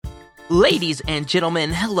Ladies and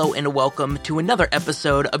gentlemen, hello and welcome to another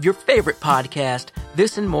episode of your favorite podcast,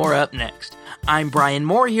 This and More Up Next. I'm Brian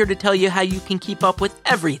Moore, here to tell you how you can keep up with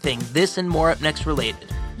everything This and More Up Next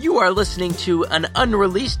related. You are listening to an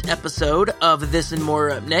unreleased episode of This and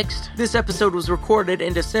More Up Next. This episode was recorded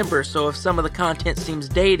in December, so if some of the content seems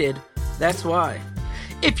dated, that's why.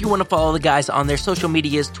 If you want to follow the guys on their social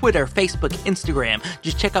medias, Twitter, Facebook, Instagram,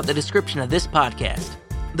 just check out the description of this podcast.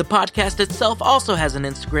 The podcast itself also has an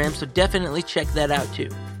Instagram, so definitely check that out too.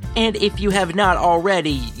 And if you have not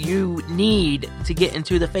already, you need to get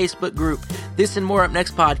into the Facebook group, This and More Up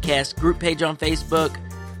Next podcast group page on Facebook.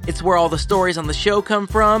 It's where all the stories on the show come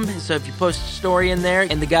from, so if you post a story in there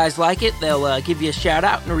and the guys like it, they'll give you a shout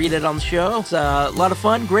out and read it on the show. It's a lot of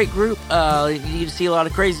fun, great group. You get to see a lot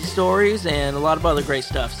of crazy stories and a lot of other great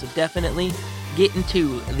stuff, so definitely get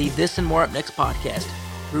into the This and More Up Next podcast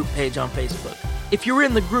group page on Facebook. If you're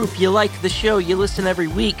in the group, you like the show, you listen every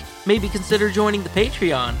week, maybe consider joining the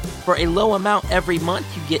Patreon. For a low amount every month,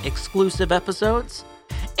 you get exclusive episodes.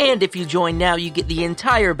 And if you join now, you get the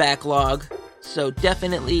entire backlog. So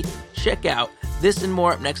definitely check out This and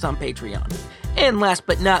More Up Next on Patreon. And last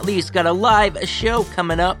but not least, got a live show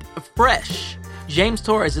coming up fresh. James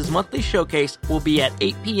Torres' monthly showcase will be at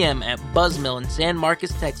 8 p.m. at Buzzmill in San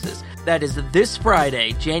Marcos, Texas. That is this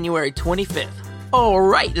Friday, January 25th.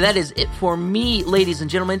 Alright, that is it for me, ladies and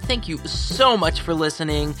gentlemen. Thank you so much for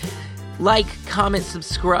listening. Like, comment,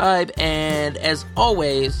 subscribe, and as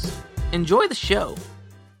always, enjoy the show.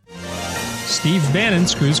 Steve Bannon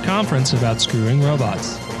screws conference about screwing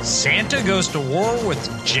robots. Santa goes to war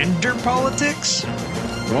with gender politics?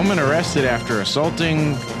 Woman arrested after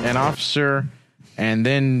assaulting an officer and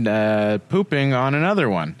then pooping on another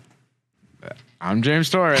one. I'm James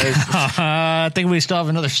Torres. I think we still have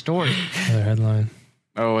another story. Another headline.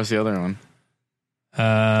 Oh, what's the other one? The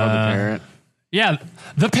parrot. Yeah,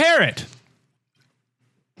 the parrot.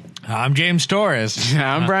 I'm James Torres.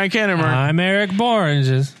 I'm Brian Kennemer. I'm Eric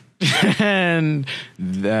Boranges. And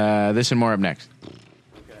This and More Up Next.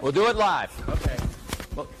 We'll do it live. Okay.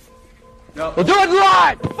 We'll do it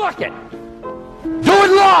live. Fuck it. Do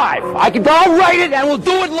it live. I'll write it and we'll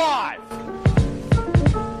do it live.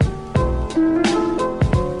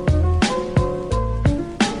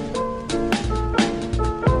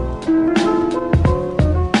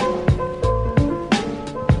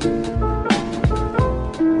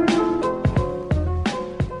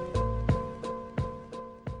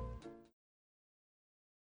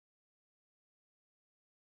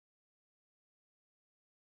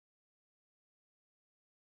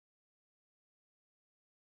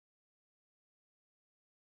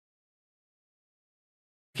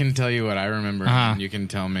 I can tell you what I remember, and you can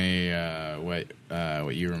tell me what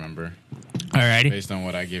you remember. Alrighty. Based on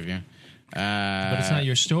what I give you. But it's not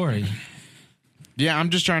your story. Yeah, I'm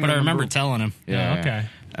just trying to But I remember telling him. Yeah,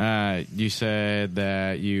 okay. You said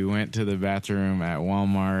that you went to the bathroom at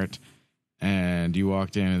Walmart, and you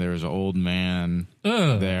walked in, and there was an old man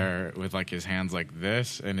there with, like, his hands like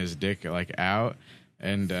this and his dick, like, out,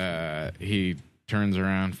 and he turns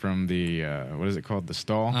around from the, what is it called, the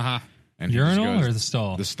stall? Uh-huh. And Urinal goes, or the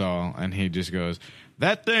stall? The stall. And he just goes,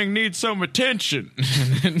 that thing needs some attention.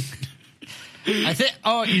 I think,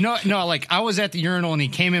 like, I was at the urinal and he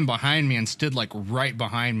came in behind me and stood, like, right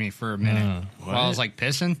behind me for a minute while I was, like,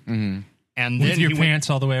 pissing. Mm-hmm. And with then your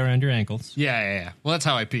pants all the way around your ankles. Yeah. Well, that's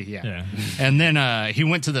how I pee, yeah. And then he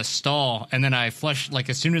went to the stall, and then I flushed,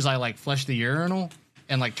 like, as soon as I, like, flushed the urinal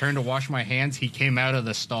and, like, turned to wash my hands, he came out of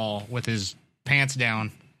the stall with his pants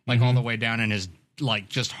down, like, all the way down in his, like,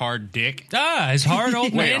 just hard dick. His hard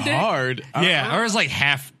old man dick? Hard? Yeah, or it was, like,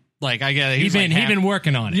 half, like, I guess He's been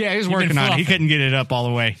working on it. Yeah, he was working on it. He couldn't get it up all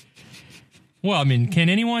the way. Well, I mean, can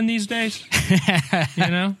anyone these days?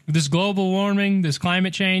 You know? This global warming, this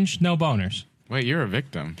climate change, no boners. Wait, you're a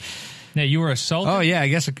victim. Yeah, you were assaulted? Oh, yeah, I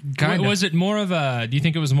guess kind of. Was it more of a, do you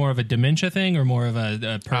think it was more of a dementia thing or more of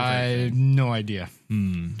a pervert I have no idea.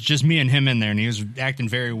 Just me and him in there, and he was acting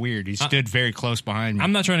very weird. He stood very close behind me.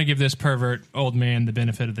 I'm not trying to give this pervert old man the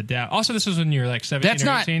benefit of the doubt. Also, this was when you were like 17 That's or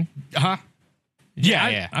not, 18? Uh-huh.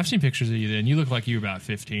 Yeah. I've seen pictures of you then. You look like you were about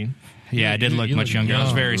 15. Yeah, I did look much younger. I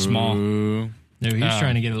was very small. Ooh. No, he was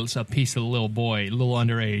trying to get a piece of the little boy, little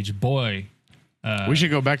underage boy. We should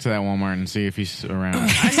go back to that Walmart and see if he's around.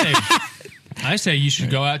 I say you should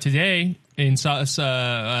go out today in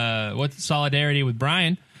solidarity with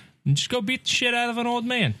Brian and just go beat the shit out of an old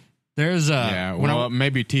man. There's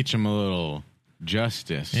maybe teach him a little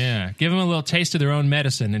justice. Yeah, give them a little taste of their own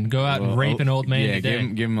medicine and go out and rape an old man today.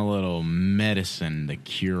 Give him a little medicine to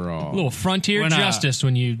cure all. A little frontier justice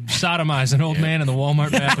when you sodomize an old man in the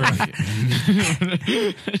Walmart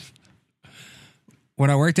bathroom. When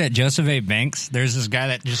I worked at Joseph A. Banks, there's this guy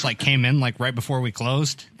that just like came in like right before we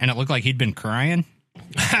closed, and it looked like he'd been crying.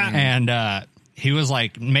 And he was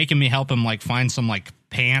like making me help him like find some like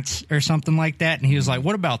pants or something like that. And he was like,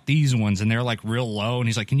 "What about these ones?" And they're like real low. And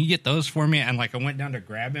he's like, "Can you get those for me?" And like I went down to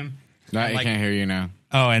grab him. No, and, you can't hear you now.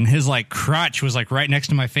 Oh, and his like crotch was like right next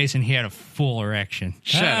to my face, and he had a full erection.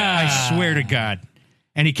 Shut up. I swear to God.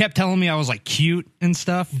 And he kept telling me I was like cute and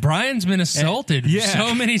stuff. Brian's been assaulted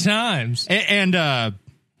so many times. And I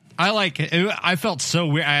felt so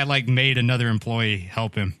weird. I like made another employee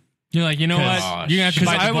help him. You're like, you know what? You're gonna have to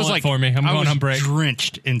bite the bullet for me. I'm going on break.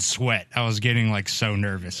 Drenched in sweat. I was getting like so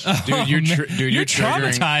nervous. Dude, you're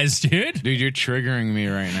traumatized, dude. Dude, you're triggering me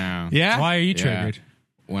right now. Yeah. Why are you triggered?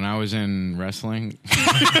 When I was in wrestling.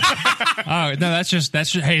 Oh, no, that's just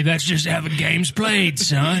having games played,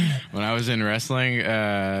 son. When I was in wrestling,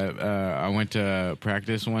 I went to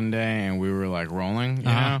practice one day and we were like rolling, you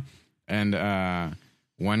know? And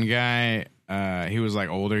one guy, he was like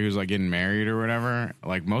older, he was like getting married or whatever.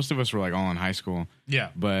 Like most of us were like all in high school.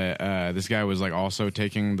 Yeah. But this guy was like also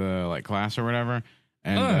taking the like class or whatever.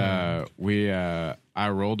 And I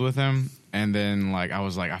rolled with him, and then like I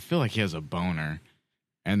was like, I feel like he has a boner.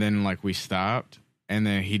 And then, like, we stopped, and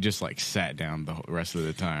then he just, like, sat down the rest of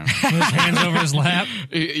the time. With his hands over his lap?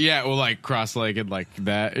 Yeah, well, like, cross-legged like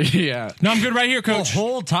that. Yeah. No, I'm good right here, Coach. The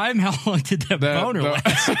whole time? How long did that boner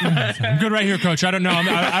last? I'm good right here, Coach. I don't know.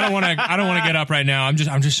 I don't want to get up right now. I'm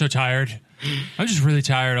just so tired. I'm just really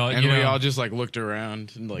tired. And we all just, like, looked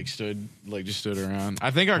around and, like, stood around. I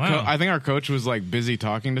think our coach was, like, busy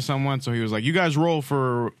talking to someone, so he was like, you guys roll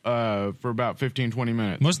for about 15, 20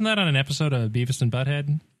 minutes. Wasn't that on an episode of Beavis and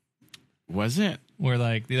Butthead? Was it? Where,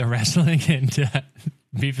 like, they're wrestling and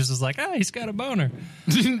Beavis is like, he's got a boner.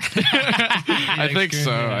 I think so.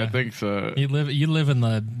 Yeah. I think so. You live in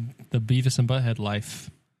the Beavis and Butthead life.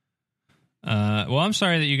 Well, I'm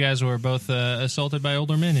sorry that you guys were both assaulted by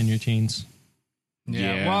older men in your teens.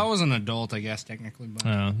 Yeah. Well, I was an adult, I guess, technically. But.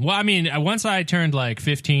 Well, I mean, once I turned like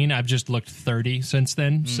 15, I've just looked 30 since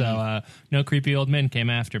then. So no creepy old men came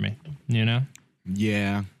after me, you know?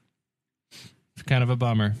 Yeah. It's kind of a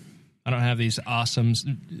bummer. I don't have these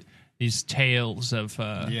tales of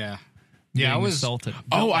I was assaulted.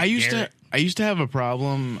 Oh, I used to have a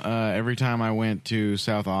problem every time I went to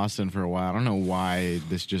South Austin for a while. I don't know why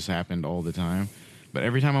this just happened all the time, but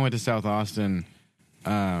every time I went to South Austin,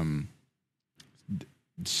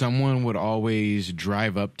 someone would always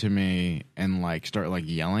drive up to me and like start like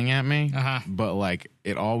yelling at me, but like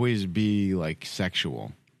it always be like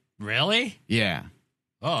sexual. Really? Yeah.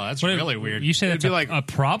 Oh, that's really weird. You say that's like a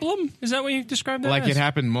problem? Is that what you described that like as? It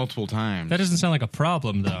happened multiple times. That doesn't sound like a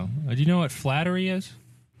problem, though. Do you know what flattery is?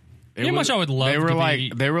 How much I would love they were to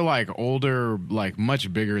like they were like older, like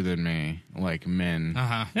much bigger than me, like men.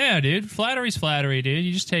 Yeah, dude. Flattery's flattery, dude.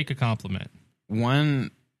 You just take a compliment.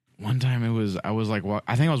 One time I was like, well,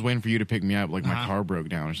 I think I was waiting for you to pick me up. Like my car broke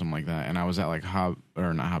down or something like that, and I was at like not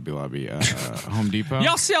Hobby Lobby, Home Depot.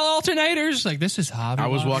 Y'all sell alternators? Like this is Hobby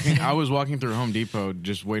Lobby. I was walking through Home Depot,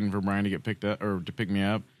 just waiting for Brian to get picked up or to pick me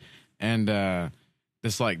up, and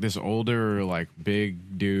this older like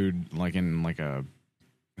big dude like in like a,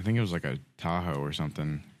 I think it was like a Tahoe or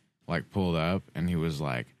something, like pulled up, and he was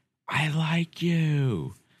like, "I like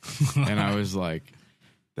you," and I was like,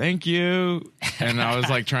 "Thank you." And I was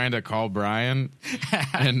like trying to call Brian,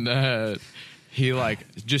 and he like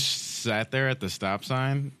just sat there at the stop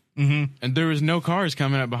sign, and there was no cars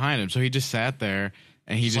coming up behind him, so he just sat there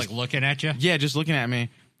and he just like looking at you. Yeah, just looking at me,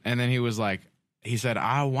 and then he was like, he said,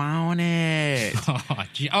 "I want it." Oh,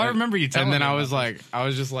 gee, I remember you telling me. And then I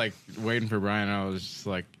was just like waiting for Brian. And I was just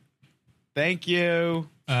like, "Thank you."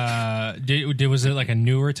 Was it like a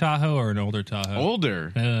newer Tahoe or an older Tahoe?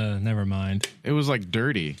 Older. Never mind. It was like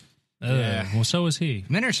dirty. Yeah. Well, so was he.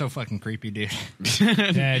 Men are so fucking creepy, dude.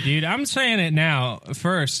 Yeah, dude. I'm saying it now.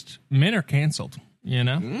 First, men are canceled. You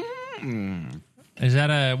know. Is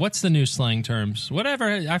that what's the new slang terms? Whatever.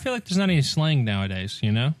 I feel like there's not any slang nowadays.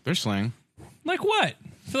 You know. There's slang. Like what?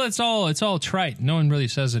 I feel it's all trite. No one really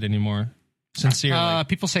says it anymore. Sincerely.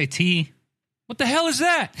 People say T. What the hell is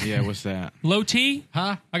that? Yeah, what's that? Low T?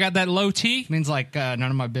 Huh? I got that low T. Means like none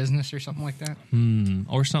of my business or something like that.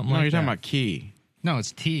 Or something No, like you're that. talking about key. No,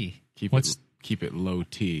 it's T. Keep it low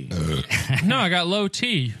T. No, I got low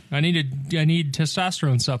T. I need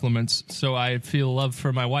testosterone supplements so I feel love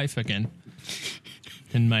for my wife again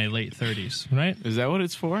in my late 30s, right? Is that what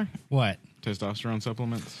it's for? What? Testosterone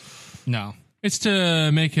supplements? No. It's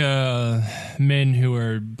to make men who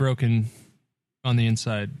are broken on the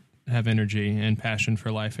inside have energy and passion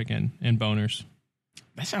for life again and boners.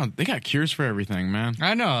 They got cures for everything, man.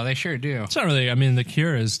 I know, they sure do. It's not really. I mean, the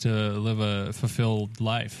cure is to live a fulfilled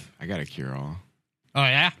life. I got a cure all. Oh,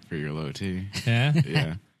 yeah? For your low T. Yeah?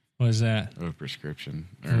 Yeah. What is that? Or a prescription.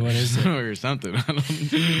 Or what is it? Or something. I don't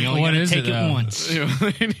You only What gotta is take it, it once. You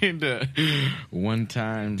only need to one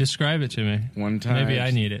time. Describe it to me. One time. Maybe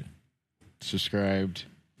I need it. Prescribed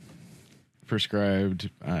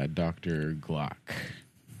Dr. Glock.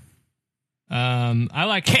 I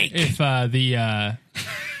like cake. If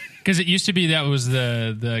because it used to be that was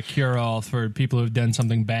the cure all for people who've done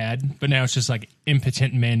something bad, but now it's just like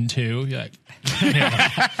impotent men too. You're like,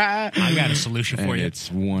 I got a solution for And you.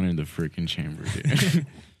 it's one in the freaking chamber, dude.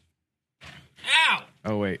 ow!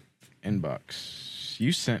 Oh wait, inbox.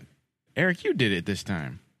 You sent Eric. You did it this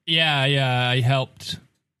time. Yeah, I helped.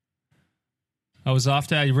 I was off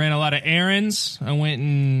to. I ran a lot of errands. I went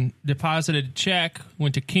and deposited a check.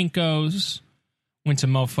 Went to Kinko's. Went to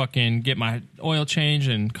motherfucking get my oil change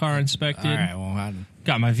and car inspected. All right, well,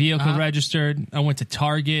 Got my vehicle registered. I went to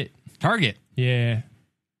Target. Target. Yeah.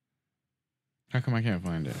 How come I can't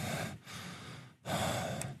find it?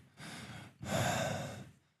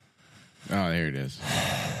 Oh, there it is.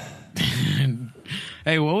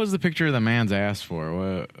 Hey, what was the picture of the man's ass for?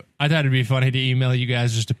 What? I thought it'd be funny to email you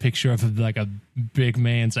guys just a picture of like a big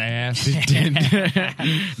man's ass.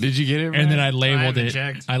 Did you get it? And then I labeled haven't it.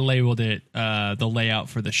 checked. I labeled it the layout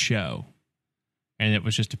for the show, and it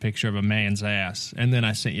was just a picture of a man's ass. And then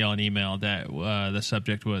I sent y'all an email that the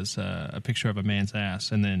subject was a picture of a man's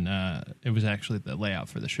ass, and then it was actually the layout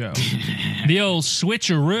for the show. The old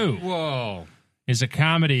switcheroo Whoa. is a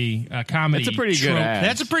comedy. That's a pretty good trope. ass.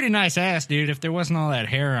 That's a pretty nice ass, dude, if there wasn't all that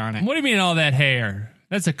hair on it. What do you mean all that hair?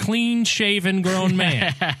 That's a clean shaven grown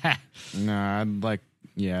man. No, I'd like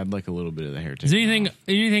a little bit of the hair. Is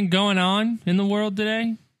anything going on in the world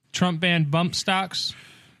today? Trump banned bump stocks.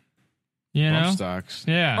 You know? Bump stocks.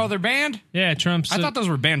 Yeah. Oh, they're banned? Yeah, Trump's. I thought those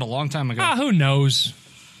were banned a long time ago. Who knows?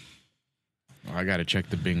 Oh, I got to check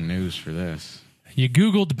the Bing News for this. You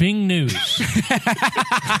Googled Bing News.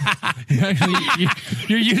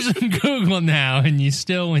 You're using Google now, and you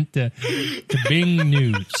still went to Bing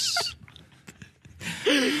News.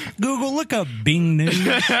 Google, look up Bing News.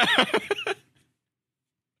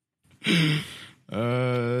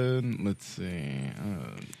 Let's see.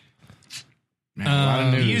 Man, a lot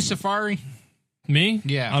of You news. use Safari? Me?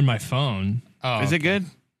 Yeah. On my phone. Oh, Is it good?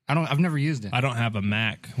 I've never used it. I don't have a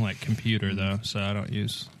Mac computer though, so I don't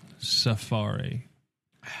use Safari.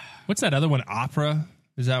 What's that other one? Opera?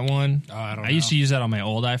 Is that one? Oh, I don't I know. used to use that on my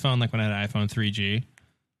old iPhone, like when I had an iPhone 3G.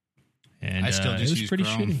 And I still just it was use pretty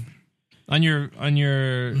Chrome. shitty. On your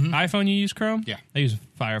iPhone, you use Chrome? Yeah. I use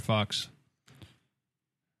Firefox.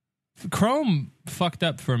 Chrome fucked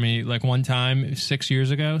up for me like one time 6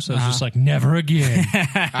 years ago, so it's just like never again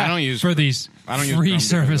I don't use for these I don't use free Chrome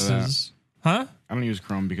because of services. Huh? I don't use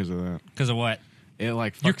Chrome because of that. Because of what? It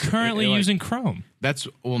like You're fucks- currently it, like- using Chrome.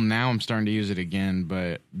 Now I'm starting to use it again,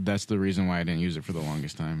 but that's the reason why I didn't use it for the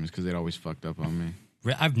longest time is because it always fucked up on me.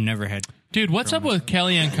 I've never had. Dude, what's up with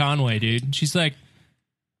Kellyanne Conway, dude? She's like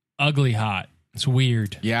ugly hot. It's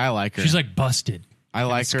weird. Yeah, I like her. She's like busted. I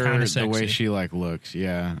like it's her kinda the way sexy. she like looks.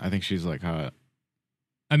 Yeah, I think she's like hot.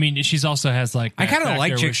 I mean, she's also has like. I that kind of factor like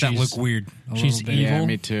where chicks that she's- look weird. she's little bit. evil. Yeah,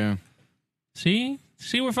 me too. See,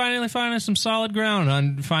 we're finally finding some solid ground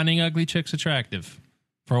on finding ugly chicks attractive.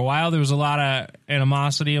 For a while, there was a lot of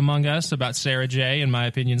animosity among us about Sarah J. and my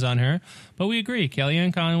opinions on her, but we agree.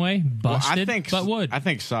 Kellyanne Conway, busted, but would. I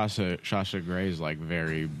think Sasha Grey is like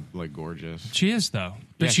very like gorgeous. She is though,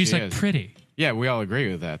 but Yeah, she's she like is. pretty. Yeah, we all agree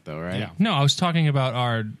with that though, right? Yeah. No, I was talking about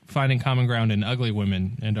our finding common ground in ugly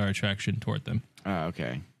women and our attraction toward them, Oh,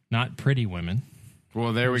 okay. not pretty women.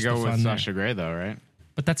 Well, there we Where's go the with fun there? Sasha Grey though, right?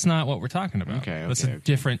 But that's not what we're talking about. Okay, That's okay, a okay.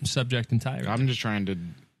 different subject entirely. I'm just trying to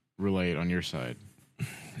relate on your side.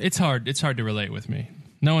 It's hard. It's hard to relate with me.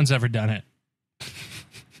 No one's ever done it.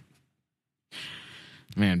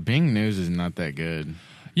 Man, Bing News is not that good.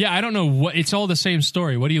 Yeah, I don't know what. It's all the same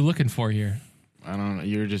story. What are you looking for here? I don't know.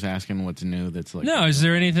 You're just asking what's new that's like. No, is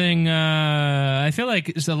there anything? I feel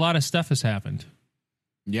like a lot of stuff has happened.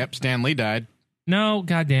 Yep, Stan Lee died. No,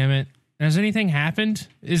 God damn it. Has anything happened?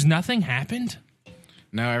 Is nothing happened?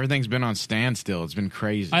 No, everything's been on standstill. It's been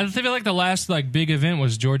crazy. I feel like the last big event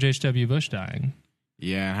was George H.W. Bush dying.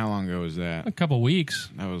 Yeah, how long ago was that? A couple weeks.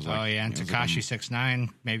 That was like. Oh yeah, and it was like Tekashi 6ix9ine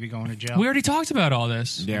maybe going to jail. We already talked about all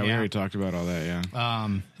this. Yeah, we Yeah. already talked about all that. Yeah,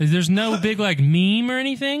 There's no big meme or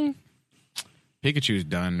anything. Pikachu's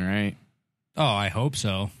done, right? Oh, I hope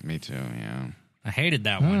so. Me too. Yeah. I hated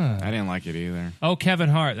that one. I didn't like it either. Oh, Kevin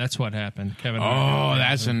Hart. That's what happened. Kevin Hart. Oh,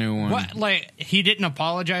 that's a new one. What? Like, he didn't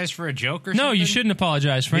apologize for a joke or something? No, you shouldn't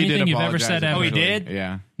apologize for He did anything you've ever apologize said ever. Oh, he eventually. did?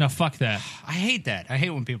 Yeah. No, fuck that. I hate that. I hate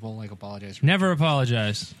when people, like, apologize for Never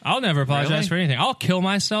apologize. I'll never apologize Really? for anything. I'll kill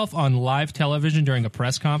myself on live television during a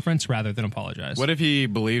press conference rather than apologize. What if he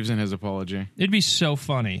believes in his apology? It'd be so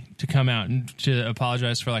funny to come out and to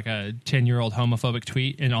apologize for like a 10-year-old homophobic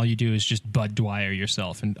tweet, and all you do is just Bud Dwyer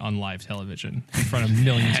yourself on live television in front of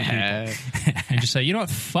millions of people. And just say, you know what,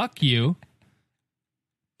 fuck you.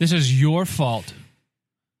 This is your fault.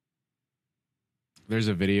 There's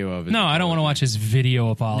a video of it. No, I don't want to watch his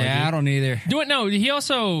video apology. Yeah, I don't either. Do it. No, he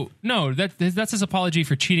also that's his apology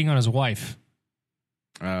for cheating on his wife.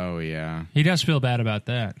 Oh, yeah. He does feel bad about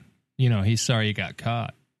that. You know, he's sorry he got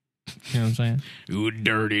caught. You know what I'm saying? You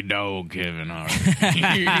dirty dog, Kevin Hart.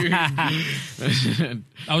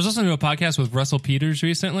 I was listening to a podcast with Russell Peters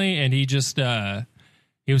recently, and he just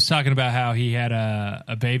he was talking about how he had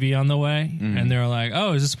a baby on the way, and they were like,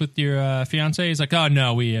 "Oh, is this with your fiance?" He's like, "Oh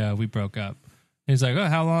no, we broke up." He's like, "Oh,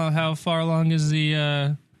 how far along is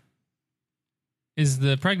the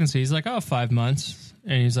pregnancy?" He's like, "Oh, 5 months."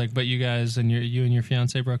 And he's like, "But you guys and you and your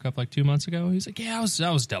fiance broke up like 2 months ago?" He's like, "Yeah,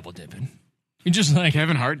 I was double dipping." And just like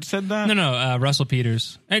Kevin Hart said that? no, Russell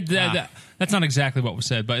Peters. That's not exactly what was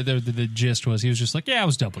said, but the gist was he was just like, "Yeah, I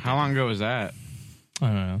was double dipping." How long ago was that? I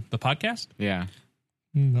don't know. The podcast? Yeah.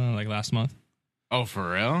 No, like last month. Oh,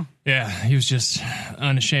 for real? Yeah, he was just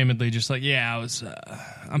unashamedly just like, "Yeah,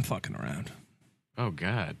 I'm fucking around." Oh,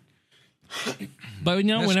 God. But you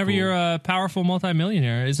know, That's whenever cool. you're a powerful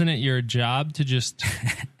multimillionaire, isn't it your job to just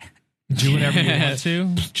do whatever you want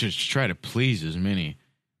to? Just try to please as many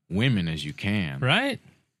women as you can. Right?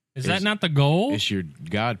 Is that It's- not the goal? It's your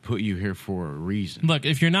God put you here for a reason. Look,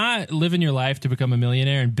 if you're not living your life to become a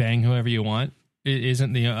millionaire and bang whoever you want,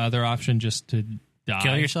 isn't the other option just to die?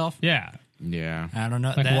 Kill yourself? Yeah. Yeah. I don't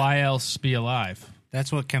know. Like, why else be alive?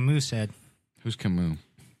 That's what Camus said. Who's Camus?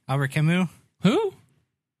 Albert Camus, Who?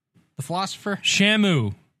 the philosopher?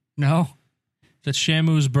 Shamu. No. That's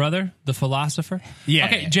Shamu's brother, the philosopher? Yeah.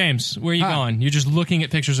 Okay, James, where are you going? You're just looking at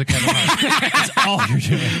pictures of Kevin Hart. That's all you're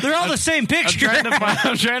doing. They're all the same picture.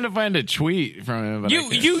 I'm trying to find a tweet from him. But I can't.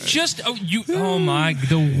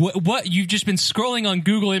 What you've just been scrolling on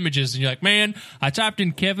Google Images and you're like, man, I typed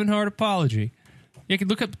in Kevin Hart apology. You can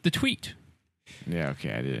look up the tweet. Yeah,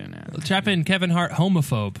 okay, I didn't know. Type in Kevin Hart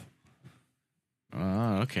homophobe.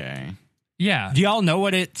 Oh, okay. Yeah. Do y'all know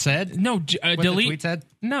what it said? No, What the delete. tweet said?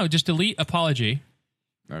 No, just delete apology.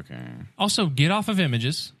 Okay. Also, get off of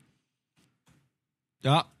images.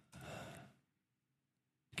 Oh,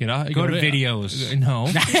 Get off. go to videos. No.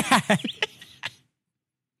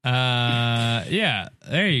 Yeah.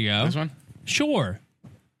 There you go. This one? Sure.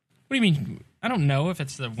 What do you mean? I don't know if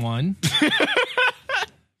it's the one.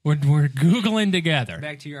 We're Googling together.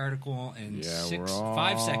 Back to your article in Yeah, we're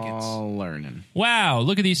 5 seconds. all learning. Wow,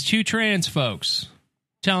 look at these two trans folks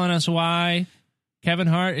telling us why Kevin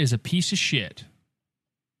Hart is a piece of shit.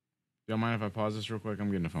 Don't mind if I pause this real quick? I'm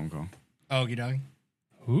getting a phone call. Okie dokie.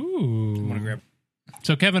 Ooh. I'm gonna grab.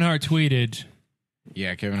 So Kevin Hart tweeted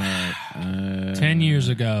Yeah, Kevin Hart. 10 years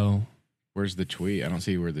ago. Where's the tweet? I don't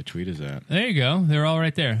see where the tweet is at. There you go. They're all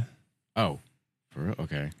right there. Oh, for real?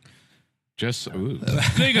 Okay. Just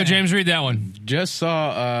There you go, James. Read that one. just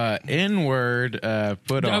saw N-word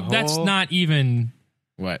put a That's whole... not even.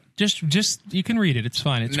 What? Just you can read it. It's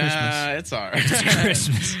fine. It's Christmas. It's all right.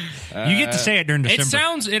 Christmas. You get to say it during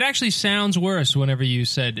December. It actually sounds worse whenever you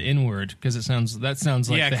said inward because that sounds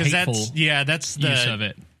like the hateful that's the use of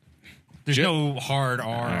it. There's no hard R.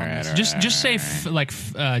 All right, all Just say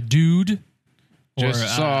dude. Just or,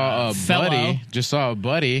 saw a fellow. buddy. Just saw a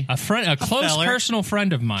buddy. A close feller. personal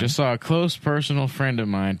friend of mine. Just saw a close personal friend of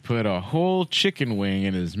mine put a whole chicken wing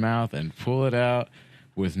in his mouth and pull it out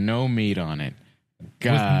with no meat on it.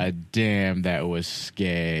 God damn, that was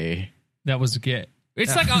scary. That was gay.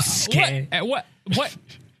 It's like what?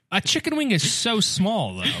 A chicken wing is so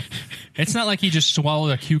small though. It's not like he just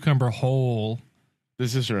swallowed a cucumber whole.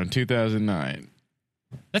 This is from 2009.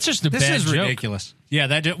 That's just a This bad is joke. ridiculous. Yeah,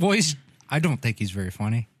 I don't think he's very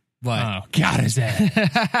funny. But Oh God, is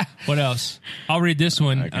that? What else? I'll read this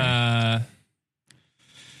one. Okay.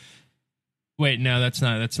 Wait, no, that's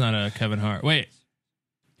not a Kevin Hart. Wait,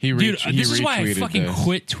 He dude, he this is why I retweeted fucking this.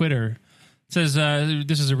 quit Twitter. It says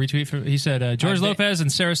this is a retweet from. He said George Lopez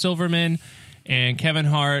and Sarah Silverman and Kevin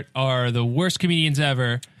Hart are the worst comedians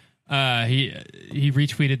ever. He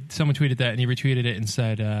retweeted. Someone tweeted that, and he retweeted it and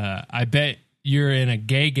said, "I bet you're in a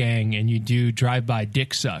gay gang and you do drive-by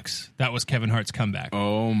dick sucks. That was Kevin Hart's comeback.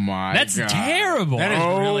 Oh my That's God. terrible. That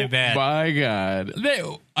is really bad. Oh my God.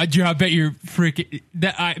 I bet you're freaking...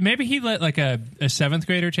 maybe he let like a 7th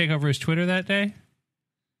grader take over his Twitter that day?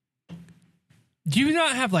 Do you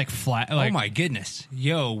not have like flat... Like, oh my goodness.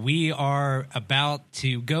 Yo, we are about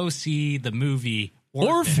to go see the movie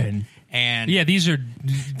Orphan. And yeah,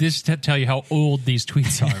 this to tell you how old these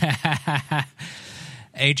tweets are.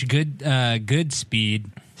 Goodspeed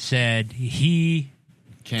said he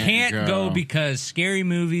can't go because scary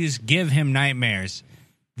movies give him nightmares.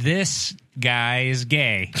 This guy is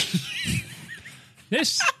gay.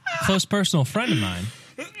 This close personal friend of mine.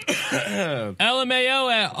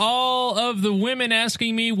 LMAO at all of the women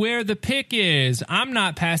asking me where the pic is. I'm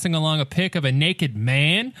not passing along a pic of a naked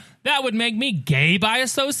man. That would make me gay by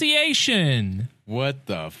association. What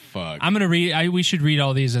the fuck? I'm going to read. We should read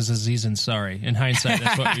all these as Aziz Ansari. In hindsight,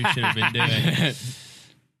 that's what we should have been doing.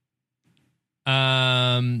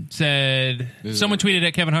 Someone tweeted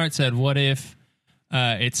at Kevin Hart, said, what if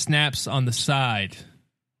it snaps on the side?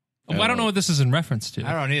 I don't know what this is in reference to.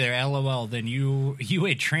 I don't either. LOL. Then you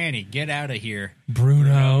a tranny. Get out of here.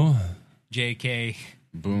 Bruno. JK.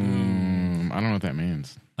 Boom. I don't know what that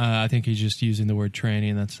means. I think he's just using the word tranny,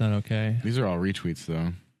 and that's not okay. These are all retweets,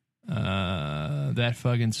 though. That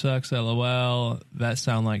fucking sucks, LOL. That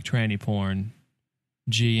sound like tranny porn.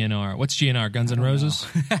 GNR. What's GNR? Guns N' Roses?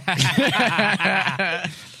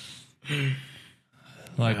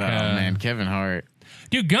 Man, Kevin Hart.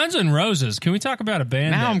 Dude, Guns N' Roses. Can we talk about a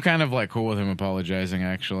band? Now I'm kind of like cool with him apologizing,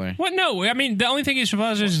 actually. What? No, I mean, the only thing he should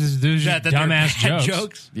apologize is those dumbass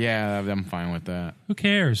jokes. Yeah, I'm fine with that. Who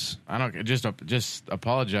cares? I don't just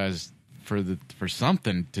apologize for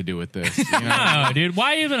something to do with this. You know? No, dude.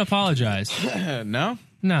 Why even apologize? No,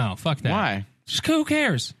 fuck that. Why? Just who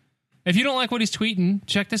cares? If you don't like what he's tweeting,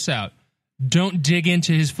 check this out. Don't dig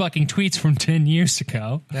into his fucking tweets from 10 years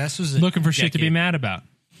ago. This was looking for shit to be mad about.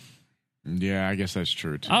 Yeah, I guess that's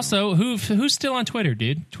true, too. Also, who's still on Twitter,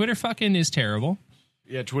 dude? Twitter fucking is terrible.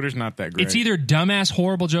 Yeah, Twitter's not that great. It's either dumbass,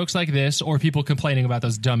 horrible jokes like this or people complaining about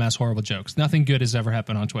those dumbass, horrible jokes. Nothing good has ever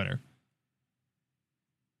happened on Twitter.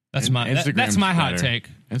 That's my hot take.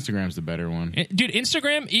 Instagram's the better one. Dude,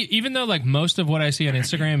 Instagram, even though like most of what I see on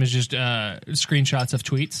Instagram is just screenshots of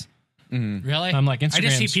tweets. Mm-hmm. Really? I'm like, Instagram's I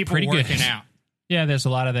just see people pretty working good. out. Yeah, there's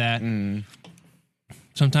a lot of that. Mm.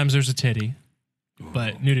 Sometimes there's a titty.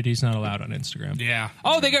 But nudity's not allowed on Instagram. Yeah.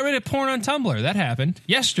 Oh, they got rid of porn on Tumblr. That happened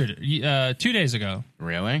yesterday, 2 days ago.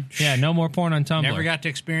 Really? Yeah, no more porn on Tumblr. Never got to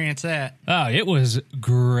experience that. Oh, it was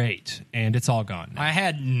great, and it's all gone now. I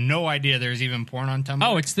had no idea there was even porn on Tumblr.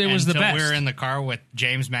 Oh, it was the best. We were in the car with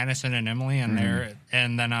James, Madison, and Emily, and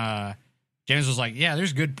and then James was like, "Yeah,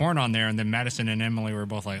 there's good porn on there," and then Madison and Emily were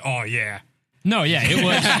both like, "Oh yeah." No, yeah,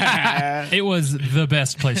 it was the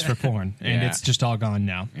best place for porn, and it's just all gone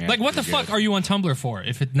now. Yeah, like, what the fuck are you on Tumblr for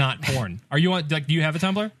if it's not porn? Are you on, like, do you have a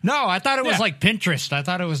Tumblr? No, I thought it was like Pinterest. I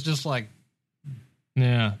thought it was just like...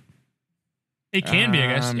 Yeah. It can be,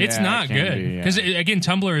 I guess. It's not good. Because, again,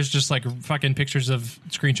 Tumblr is just, like, fucking pictures of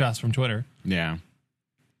screenshots from Twitter. Yeah.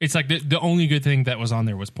 It's like the only good thing that was on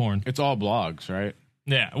there was porn. It's all blogs, right?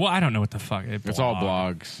 Yeah. Well, I don't know what the fuck. It's all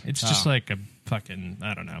blogs. It's just like a fucking,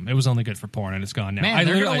 I don't know. It was only good for porn, and it's gone now. Man,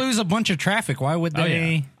 they're going to lose a bunch of traffic. Why would they? Oh,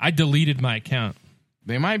 yeah. I deleted my account.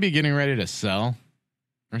 They might be getting ready to sell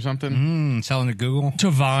or something. Selling to Google? To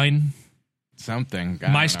Vine. Something.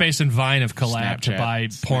 MySpace and Vine have collabed to buy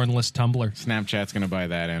pornless Tumblr. Snapchat's going to buy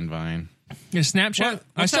that and Vine. Is Snapchat?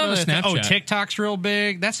 I still have a Snapchat. Oh, TikTok's real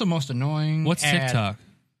big. That's the most annoying. What's ad TikTok?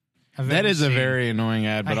 That is a very annoying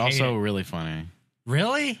ad, but also really funny.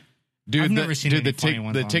 Really? Dude, I've never seen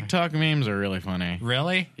the TikTok memes are really funny.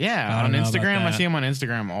 Really? Yeah, on Instagram. I see them on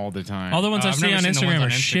Instagram all the time. All the ones I see on Instagram are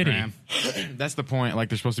shitty. That's the point. Like,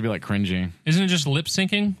 they're supposed to be, like, cringy. Isn't it just lip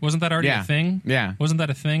syncing? Wasn't that already a thing? Yeah. Wasn't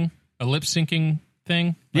that a thing? A lip syncing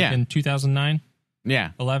thing? Like in 2009?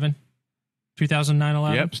 Yeah. 11? 2009,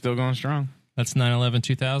 11? Yep, still going strong. That's 9/11,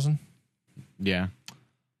 2000? Yeah.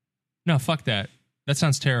 No, fuck that. That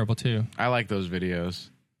sounds terrible, too. I like those videos.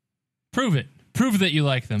 Prove it. Prove that you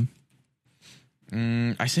like them.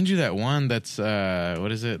 I send you that one that's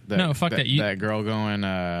what is it? No, fuck that. That girl going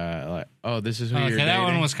like, oh, this is who you're dating. That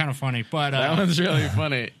one was kind of funny, but that one's really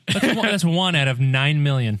funny. That's 1 out of 9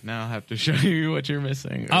 million. Now I'll have to show you what you're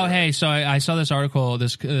missing. Oh, hey, so I saw this article,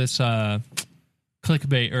 this clickbait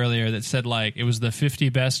earlier that said like it was the 50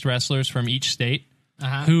 best wrestlers from each state.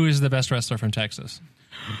 Who is the best wrestler from Texas?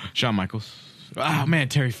 Shawn Michaels. Oh man,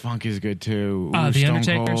 Terry Funk is good too. The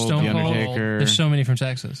Undertaker, Stone Cold. Undertaker. There's so many from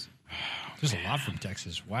Texas. There's a lot from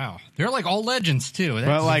Texas. Wow. They're like all legends, too.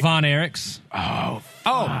 But like Von Erichs. Oh,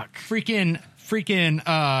 freaking freaking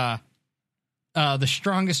the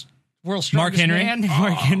strongest world's strongest Mark Henry. man,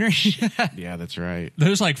 Mark Henry. Yeah, that's right.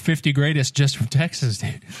 There's like 50 greatest just from Texas,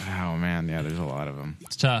 dude. Oh man, yeah, there's a lot of them.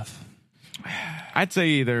 It's tough. I'd say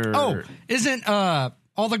either. Oh, isn't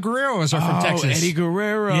all the Guerreros are from Texas? Eddie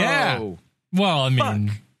Guerrero. Yeah. Well, I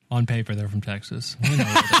mean, on paper they're from Texas. We know where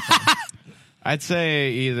they're from. I'd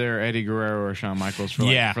say either Eddie Guerrero or Shawn Michaels for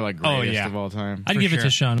greatest of all time. I'd give it to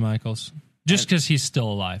Shawn Michaels just because he's still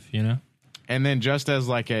alive, you know. And then just as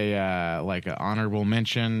like a honorable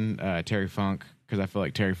mention, Terry Funk, because I feel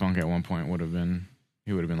like Terry Funk at one point would have been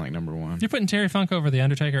like number one. You're putting Terry Funk over The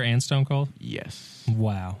Undertaker and Stone Cold? Yes.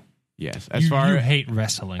 Wow. Yes. You hate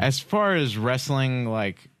wrestling. As far as wrestling,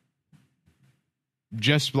 like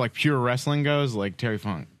just like pure wrestling goes, like Terry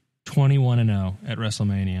Funk. 21-0 at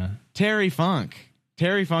WrestleMania. Terry Funk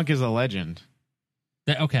is a legend.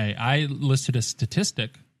 Okay, I listed a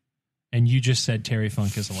statistic, and you just said Terry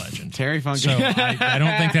Funk is a legend. Terry Funk. So I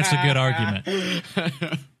don't think that's a good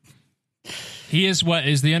argument. He is what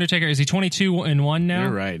is the Undertaker? Is he 22-1 now?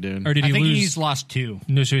 You're right, dude. Or did he lose? He's lost 2.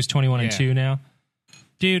 No, so he's 21-2 now.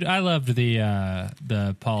 Dude, I loved the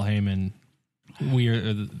Paul Heyman. We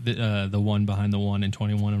are the one behind the one and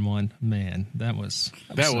 21-1. Man, that was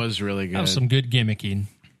really good. That was some good gimmicking.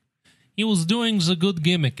 He was doing the good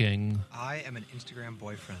gimmicking. I am an Instagram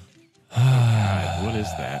boyfriend. God, what is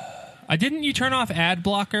that? Didn't you turn off ad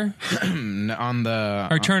blocker on the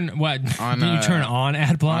or turn what? On, did you turn on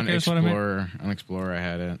ad blocker? On is what I meant? On Explorer, I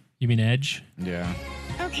had it. You mean Edge? Yeah.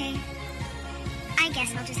 Okay. I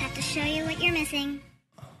guess I'll just have to show you what you're missing.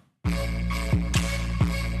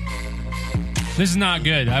 This is not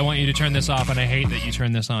good. I want you to turn this off, and I hate that you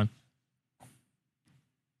turn this on.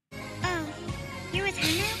 Oh, you're with her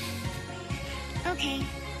now? Okay.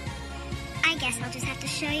 I guess I'll just have to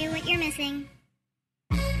show you what you're missing.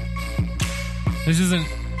 This isn't...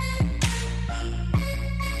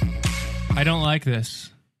 I don't like this.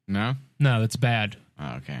 No? No, that's bad.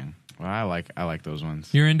 Oh, okay. Well, I like those ones.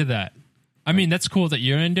 You're into that. I mean, that's cool that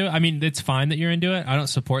you're into it. I mean, it's fine that you're into it. I don't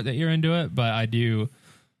support that you're into it, but I do...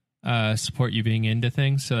 support you being into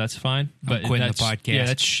things, so that's fine. But quitting the podcast. Yeah,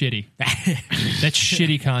 that's shitty. That's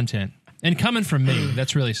shitty content. And coming from me,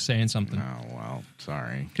 that's really saying something. Oh, well,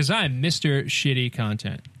 sorry. Because I'm Mr. Shitty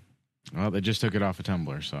Content. Well, they just took it off of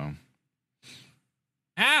Tumblr, so.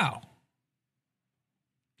 Ow!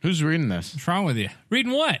 Who's reading this? What's wrong with you?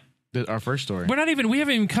 Reading what? Our first story. We haven't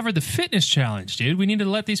even covered the fitness challenge, dude. We need to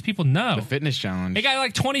let these people know. The fitness challenge. It got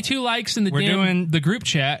like 22 likes in the group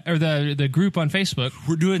chat, or the group on Facebook.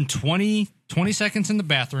 We're doing 20 seconds in the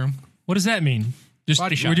bathroom. What does that mean? Just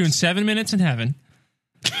Body shots. We're doing 7 minutes in heaven.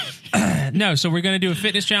 No, so we're going to do a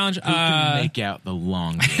fitness challenge. Who can make out the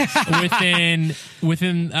longest?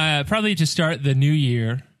 within probably to start the new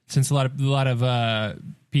year, since a lot of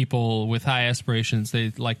people with high aspirations,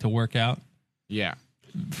 they like to work out. Yeah.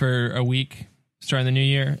 For a week starting the new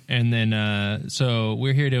year, and then so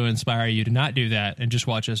we're here to inspire you to not do that and just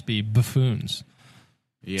watch us be buffoons.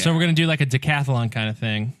 Yeah. So we're going to do like a decathlon kind of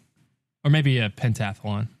thing, or maybe a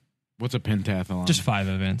pentathlon. What's a pentathlon? Just 5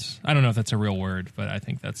 events. I don't know if that's a real word, but I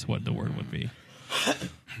think that's what the word would be.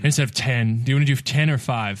 Instead of 10. Do you want to do 10 or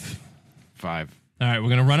 5? 5. All right, we're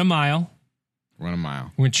going to run a mile. Run a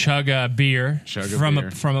mile. We're going to chug a beer from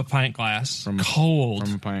a pint glass. From a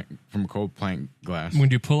cold pint glass. We're going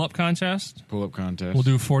to do pull-up contest. Pull-up contest. We'll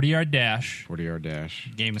do a 40-yard dash. 40-yard dash.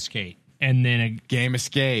 Game of skate. And then a game of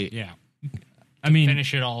skate. Yeah. I mean,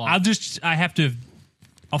 finish it all off.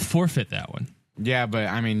 I'll forfeit that one. Yeah, but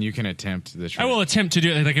I mean, you can attempt the trick. I will attempt to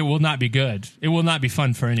do it. Like, it will not be good. It will not be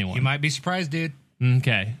fun for anyone. You might be surprised, dude.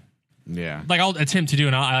 Okay. Yeah. Like, I'll attempt to do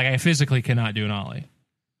an ollie. Like, I physically cannot do an ollie.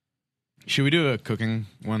 Should we do a cooking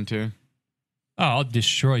one too? Oh, I'll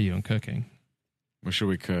destroy you in cooking. What should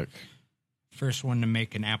we cook? First one to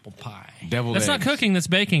make an apple pie. Deviled eggs. That's not cooking. That's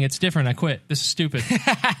baking. It's different. I quit. This is stupid.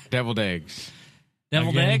 Deviled eggs.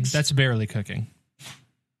 Deviled eggs? That's barely cooking.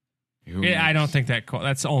 I don't think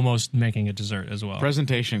that's almost making a dessert as well.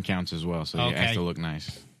 Presentation counts as well, so it has to look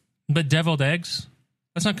nice. But deviled eggs?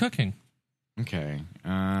 That's not cooking. Okay.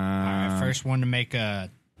 All right, first one to make a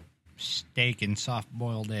steak and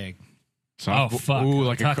soft-boiled egg. Fuck. Ooh,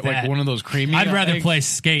 like one of those creamy I'd rather eggs. play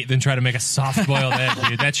skate than try to make a soft-boiled egg,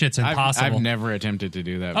 dude. That shit's impossible. I've never attempted to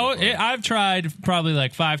do that before. I've tried probably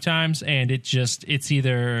like 5 times, and it's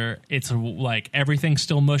either like everything's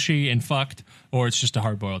still mushy and fucked, or it's just a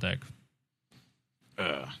hard-boiled egg.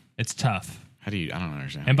 It's tough. I don't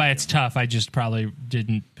understand. And by it's tough, I just probably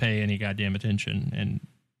didn't pay any goddamn attention and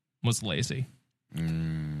was lazy.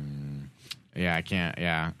 Yeah, I can't.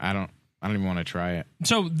 Yeah, I don't even want to try it.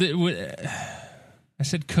 So, I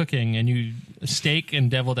said cooking, and you steak and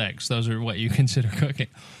deviled eggs. Those are what you consider cooking.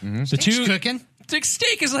 Mm-hmm. Steak's cooking.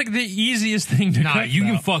 Steak is like the easiest thing to cook. You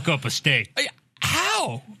can fuck up a steak.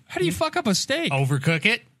 How? How do you fuck up a steak? Overcook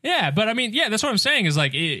it. Yeah, but I mean, yeah, that's what I'm saying. Is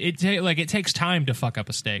like it takes time to fuck up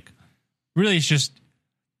a steak. Really, it's just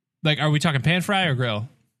like, are we talking pan fry or grill?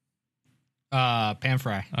 Pan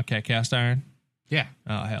fry. Okay, cast iron. Yeah.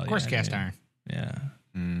 Oh hell yeah. Of course, cast iron. Yeah.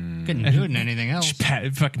 Couldn't do it in anything else.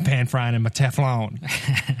 Fucking pan frying in my Teflon.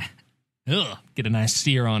 Ugh. Get a nice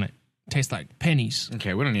sear on it. Tastes like pennies.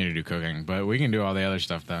 Okay, we don't need to do cooking, but we can do all the other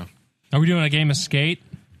stuff though. Are we doing a game of skate?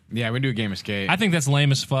 Yeah, we do a game of skate. I think that's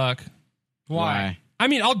lame as fuck. Why? I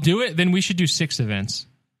mean, I'll do it. Then we should do 6 events.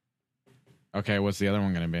 Okay, what's the other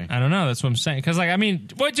one going to be? I don't know. That's what I'm saying. Because, like, I mean,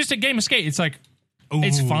 just a game of skate. It's like,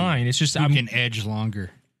 it's fine. It's just you can edge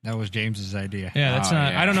longer. That was James's idea. Yeah, that's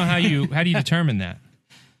not. Yeah. I don't know how do you determine that.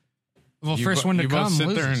 Well, first one to come sit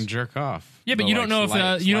loses. there and jerk off. Yeah, but you don't know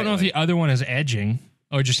if the other one is edging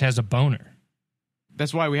or just has a boner.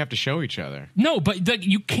 That's why we have to show each other. No, but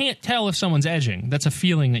you can't tell if someone's edging. That's a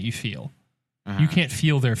feeling that you feel. You can't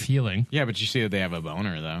feel their feeling. Yeah, but you see that they have a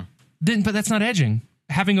boner though. But that's not edging.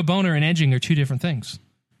 Having a boner and edging are two different things.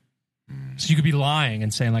 So you could be lying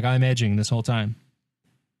and saying like, I'm edging this whole time.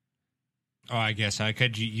 Oh, I guess I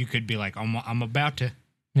could. You could be like, I'm about to.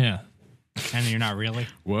 Yeah. And you're not really.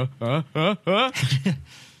 What? Oh,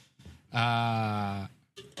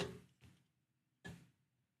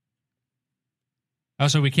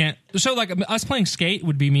 so we can't. So like us playing skate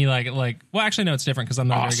would be me like. Well, actually, no, it's different because I'm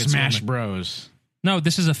not a very good Smash swimmer. Bros. No,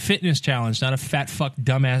 this is a fitness challenge, not a fat fuck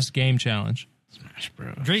dumbass game challenge. Smash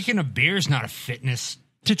Bros. Drinking a beer is not a fitness.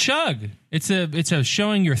 To chug, it's a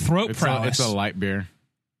showing your throat prowess. It's a light beer.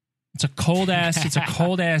 It's a cold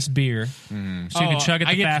ass beer. So you can chug it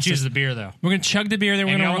the I get fastest. to choose the beer though. We're gonna chug the beer.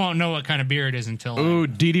 Then I won't know what kind of beer it is until. Ooh,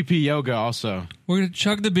 DDP yoga also. We're gonna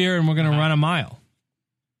chug the beer and we're gonna run a mile.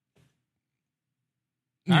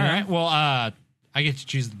 All right. Well, I get to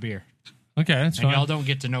choose the beer. Okay, that's and fine. y'all don't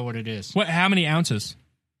get to know what it is. What? How many ounces?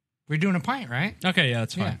 We're doing a pint, right? Okay, yeah,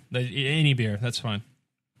 that's fine. Any beer, that's fine.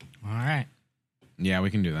 All right. Yeah,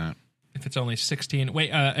 we can do that. If it's only 16. Wait,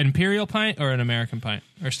 an imperial pint or an American pint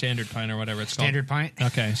or standard pint or whatever it's Standard pint.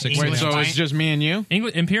 Okay, 16. Wait, so it's just me and you?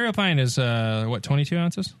 Imperial pint is 22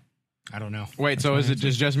 ounces? I don't know. Wait, so is it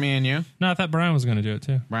just me and you? No, I thought Brian was going to do it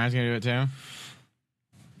too. Brian's going to do it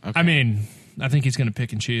too? Okay. I mean, I think he's going to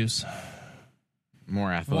pick and choose.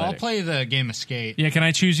 More athletic. Well, I'll play the game of skate. Yeah, can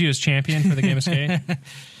I choose you as champion for the game of skate?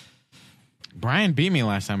 Brian beat me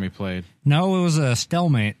last time we played. No, it was a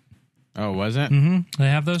stalemate. Oh, was it? Mm-hmm. They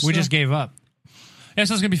have those? We still? just gave up. Yeah,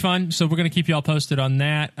 so it's going to be fun. So we're going to keep y'all posted on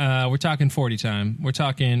that. We're talking 40 time. We're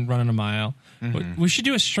talking running a mile. We should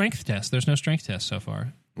do a strength test. There's no strength test so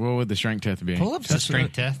far. What would the strength test be? Pull-ups are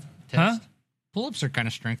strength test. Huh? Pull-ups are kind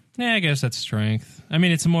of strength. Yeah, I guess that's strength. I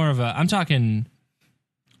mean, it's more of a... I'm talking...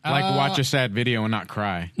 Like watch a sad video and not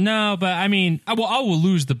cry. No, but I mean... I will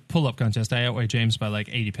lose the pull-up contest. I outweigh James by like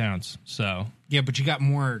 80 pounds, so... Yeah, but you got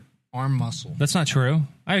more arm muscle. That's not true.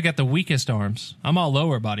 I got the weakest arms. I'm all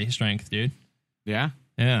lower body strength, dude. Yeah?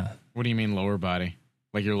 Yeah. What do you mean lower body?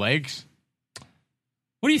 Like your legs?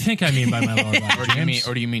 What do you think I mean by my lower body,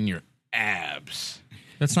 or do you mean your abs?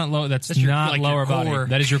 That's not low. That's not like lower body.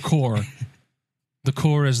 That is your core. The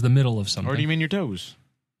core is the middle of something. Or do you mean your toes?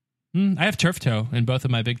 I have turf toe in both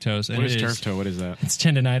of my big toes. And what is turf toe? What is that? It's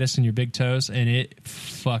tendonitis in your big toes, and it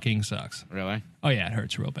fucking sucks. Really? Oh, yeah, it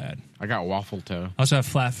hurts real bad. I got waffle toe. I also have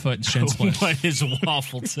flat foot and shin splints. What is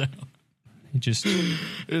waffle toe? You just...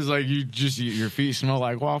 It's like your feet smell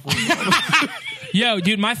like waffles. Yo,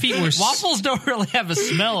 dude, my feet were... Waffles don't really have a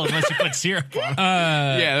smell unless you put syrup on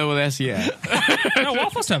them. Yeah, well, that's... Yeah. No,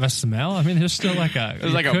 waffles have a smell. I mean, there's still like a...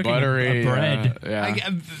 There's like a buttery... a bread. Yeah.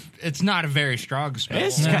 It's not a very strong smell.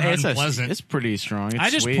 It's unpleasant. It's pretty strong. It's I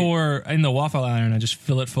just sweet. pour in the waffle iron, I just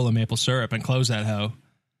fill it full of maple syrup and close that hoe.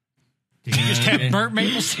 You just have burnt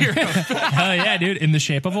maple syrup. Hell yeah, dude! In the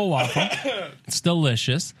shape of a waffle, it's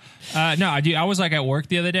delicious. No, I was like at work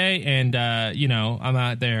the other day, and I'm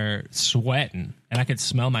out there sweating, and I could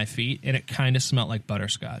smell my feet, and it kind of smelled like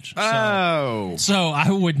butterscotch. So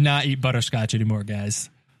I would not eat butterscotch anymore,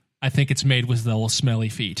 guys. I think it's made with the little smelly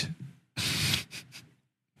feet.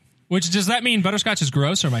 Which does that mean butterscotch is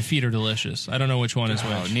gross or my feet are delicious? I don't know which one is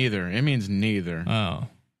which. Oh, neither. It means neither. Oh,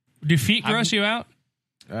 do feet gross you out?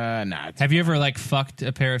 Nah. Have you ever like fucked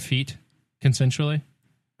a pair of feet consensually?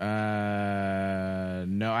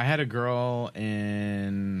 No, I had a girl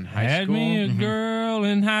in high Had school. me a girl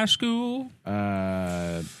in high school.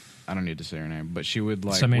 I don't need to say her name, but she would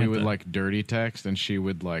like Samantha. we would like dirty text, and she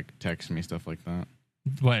would like text me stuff like that.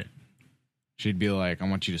 What? She'd be like, I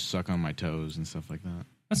want you to suck on my toes and stuff like that.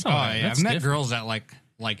 That's not right. I've met girls that like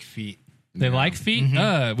feet. They like feet?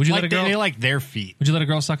 Mm-hmm. Would you let a girl? They like their feet. Would you let a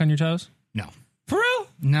girl suck on your toes? No. For real?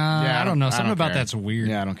 No, I don't know. I Something don't about care. that's weird.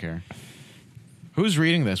 Yeah, I don't care. Who's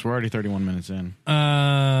reading this? We're already 31 minutes in.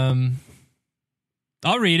 I'll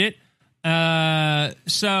read it.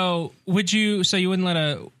 So you wouldn't let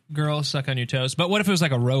a girl suck on your toes? But what if it was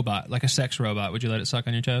like a robot, like a sex robot? Would you let it suck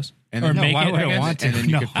on your toes? And or then, make why it? would I want to? And then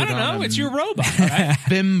you could put I don't know. on It's your robot, right?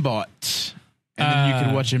 Bimbot. And then you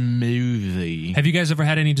could watch a movie. Have you guys ever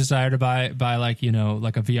had any desire to buy like, you know,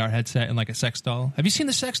 like a VR headset and like a sex doll? Have you seen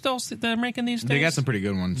the sex dolls that they're making these days? They got some pretty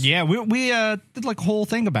good ones. Yeah, we did like a whole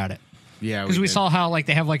thing about it. Yeah, Because we saw how like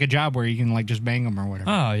they have like a job where you can like just bang them or whatever.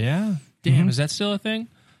 Oh, yeah? Damn, is that still a thing?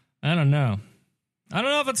 I don't know. I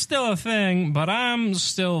don't know if it's still a thing, but I'm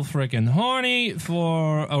still freaking horny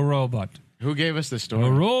for a robot. Who gave us this story?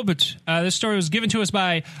 A robot. This story was given to us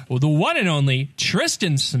by the one and only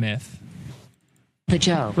Tristan Smith. The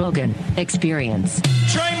Joe Rogan Experience.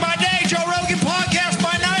 Train by day, Joe Rogan podcast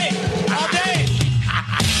by night. All day.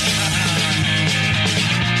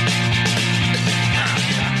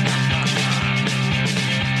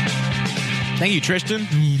 Thank you, Tristan.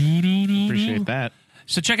 Appreciate that.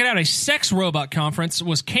 So check it out. A sex robot conference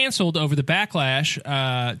was canceled over the backlash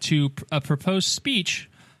to a proposed speech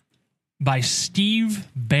by Steve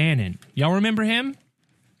Bannon. Y'all remember him?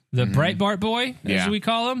 The Breitbart boy, as we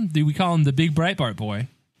call him? Do we call him the Big Breitbart boy?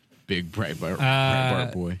 Big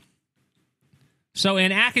Breitbart boy. So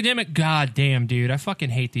an academic, goddamn, dude, I fucking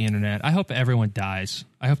hate the internet. I hope everyone dies.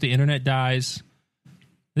 I hope the internet dies.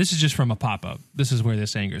 This is just from a pop-up. This is where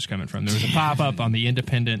this anger is coming from. There was a pop-up on the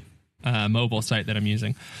Independent mobile site that I'm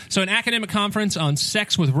using. So an academic conference on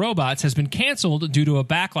sex with robots has been canceled due to a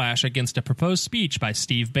backlash against a proposed speech by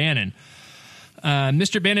Steve Bannon.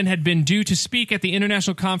 Mr. Bannon had been due to speak at the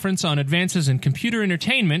International Conference on Advances in Computer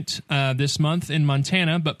Entertainment this month in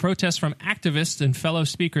Montana, but protests from activists and fellow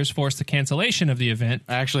speakers forced the cancellation of the event.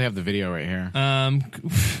 I actually have the video right here.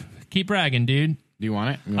 Keep bragging, dude. Do you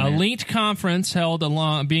want it? A linked conference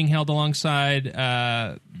being held alongside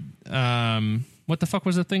what the fuck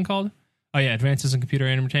was the thing called? Oh yeah, Advances in Computer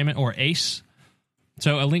Entertainment, or ACE.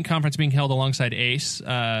 So a linked conference being held alongside ACE,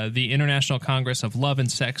 the International Congress of Love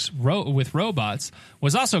and Sex with Robots,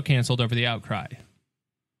 was also canceled over the outcry.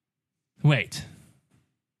 Wait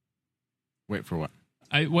for what?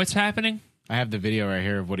 What's happening? I have the video right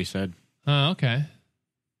here of what he said. Oh, okay.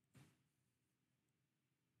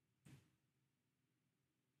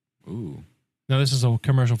 Ooh. No, this is a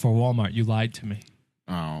commercial for Walmart. You lied to me.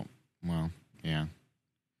 Oh, well, yeah.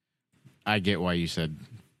 I get why you said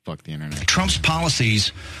fuck the internet. Trump's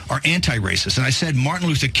policies are anti-racist. And I said Martin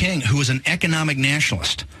Luther King, who was an economic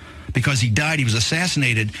nationalist, because he died, he was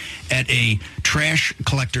assassinated at a trash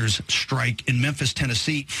collectors strike in Memphis,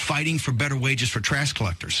 Tennessee, fighting for better wages for trash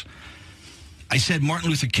collectors. I said Martin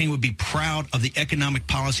Luther King would be proud of the economic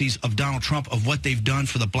policies of Donald Trump, of what they've done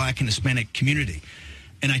for the black and Hispanic community.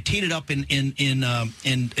 And I teed it up at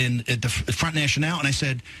the Front National, and I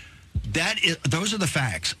said, those are the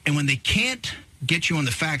facts. And when they can't get you on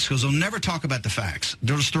the facts, because they'll never talk about the facts,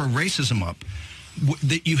 they'll just throw racism up,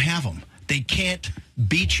 that you have them. They can't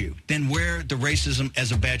beat you. Then wear the racism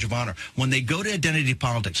as a badge of honor. When they go to identity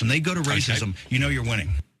politics, when they go to racism, you know you're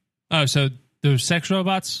winning. Oh, so those sex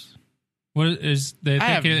robots? What is they think I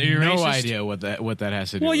have you're no racist? idea what that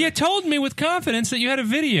has to do. Well, with. you told me with confidence that you had a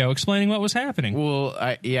video explaining what was happening. Well,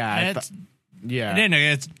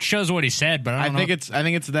 It shows what he said, but I think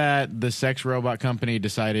it's that the sex robot company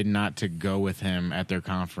decided not to go with him at their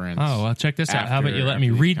conference. Oh, well, check this out. How about you let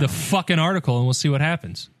me read the fucking article and we'll see what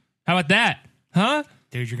happens? How about that? Huh?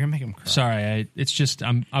 Dude, you're gonna make him cry. Sorry, it's just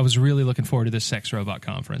I was really looking forward to this sex robot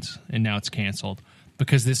conference, and now it's canceled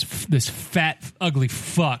because this fat ugly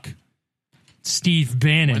fuck, Steve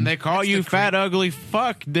Bannon. When they call you fat ugly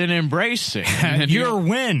fuck, then embrace it. You're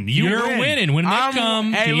winning. You're winning when they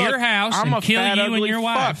come to your house I'm and a kill fat, you ugly and your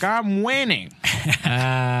wife. Fuck, I'm winning.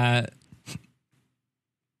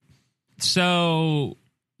 So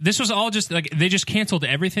this was all just like they just canceled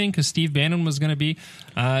everything because Steve Bannon was going to be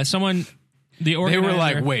someone. They were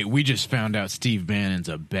like, wait, we just found out Steve Bannon's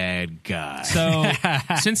a bad guy. So,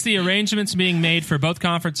 since the arrangements being made for both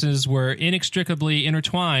conferences were inextricably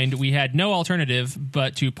intertwined, we had no alternative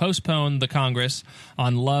but to postpone the Congress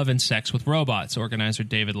on Love and Sex with Robots, organizer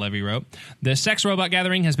David Levy wrote. The sex robot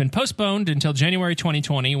gathering has been postponed until January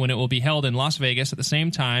 2020, when it will be held in Las Vegas at the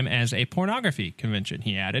same time as a pornography convention,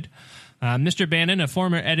 he added. Mr. Bannon, a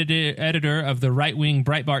former editor of the right-wing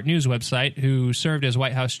Breitbart News website, who served as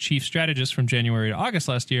White House chief strategist from January to August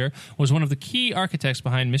last year, was one of the key architects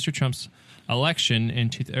behind Mr. Trump's election in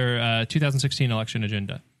 2016 election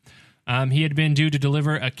agenda. He had been due to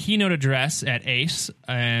deliver a keynote address at ACE,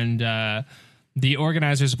 and the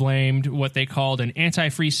organizers blamed what they called an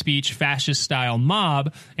anti-free speech, fascist-style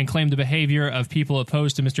mob and claimed the behavior of people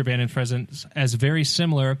opposed to Mr. Bannon's presence as very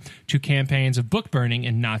similar to campaigns of book burning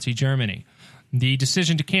in Nazi Germany. The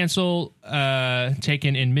decision to cancel,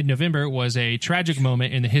 taken in mid-November, was a tragic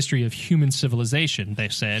moment in the history of human civilization, they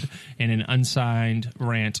said in an unsigned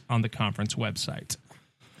rant on the conference website.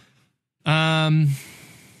 Oh,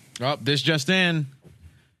 this just in.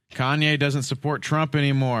 Kanye doesn't support Trump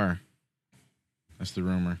anymore. That's the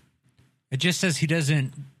rumor. It just says he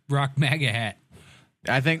doesn't rock MAGA hat.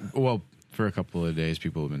 I think, well, for a couple of days,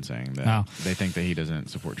 people have been saying that. They think that he doesn't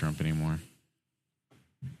support Trump anymore.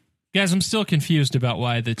 Guys, I'm still confused about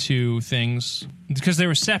why the two things, because they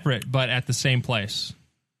were separate, but at the same place.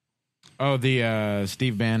 Oh, the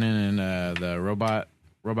Steve Bannon and the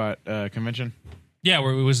robot convention? Yeah,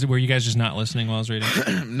 were you guys just not listening while I was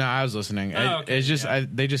reading? No, I was listening. Okay, it's just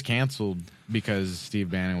they just canceled because Steve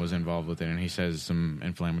Bannon was involved with it, and he says some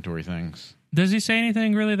inflammatory things. Does he say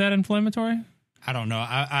anything really that inflammatory? I don't know.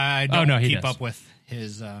 I don't keep up with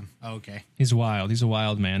his. Okay, he's wild. He's a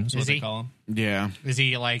wild man. Is what he? They call him. Yeah. Is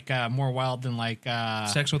he like more wild than like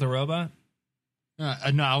Sex with a Robot?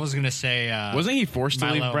 No, I was gonna say. Wasn't he forced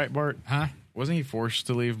to leave Milo. Breitbart? Huh? Wasn't he forced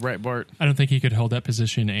to leave Breitbart? I don't think he could hold that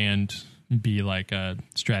position and be like a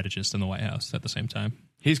strategist in the White House at the same time.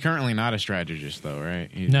 He's currently not a strategist, though, right?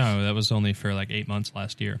 No, that was only for like 8 months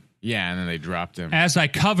last year. Yeah, and then they dropped him. As I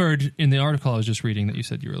covered in the article I was just reading that you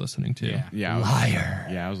said you were listening to. Yeah. Liar.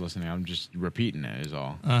 I was listening. I'm just repeating it is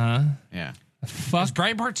all. Uh-huh. Yeah. Fuck. Is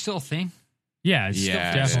Breitbart still a thing? Yeah,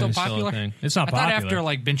 it's still popular. A thing. It's not I popular. thought after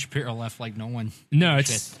like Ben Shapiro left, like no one. No,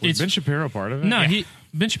 it's Was Ben Shapiro part of it? No,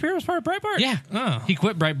 Ben Shapiro was part of Breitbart. Yeah. Oh. He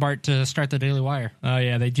quit Breitbart to start the Daily Wire. Oh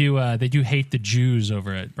yeah, they do hate the Jews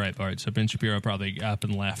over at Breitbart. So Ben Shapiro probably up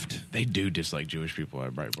and left. They do dislike Jewish people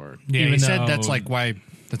at Breitbart. Yeah, Even he said though- that's like why.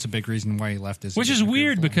 That's a big reason why he left. Which is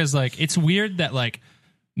weird because like it's weird that like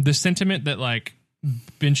the sentiment that like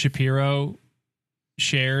Ben Shapiro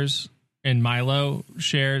shares and Milo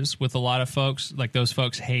shares with a lot of folks, like those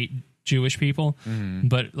folks hate Jewish people,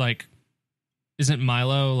 but like isn't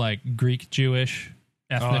Milo like Greek Jewish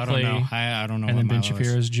ethnically? I don't know. I don't know. And what then Ben Milo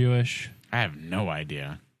Shapiro's Jewish. I have no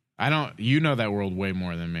idea. I don't. You know that world way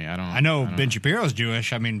more than me. I know Ben Shapiro's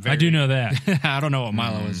Jewish. I mean, I do know that. I don't know what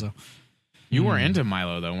Milo is though. You were into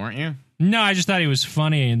Milo though, weren't you? No, I just thought he was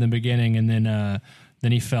funny in the beginning, and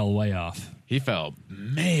then he fell way off. He fell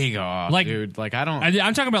mega off, Like- dude. Like I don't.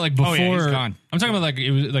 I'm talking about like before. Oh, yeah, he's gone. I'm talking about like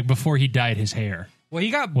it was like before he dyed his hair. Well,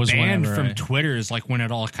 he got Was banned whenever from I- Twitter. Is like when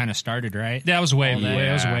it all kind of started, right? That was way. Yeah.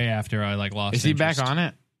 That was way after I like lost. Is he interest. back on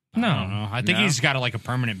it? No, I don't know. I think No? he's got like a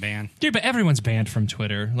permanent ban. dude. But everyone's banned from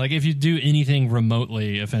Twitter. Like if you do anything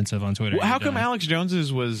remotely offensive on Twitter, Well, how you're come done. Alex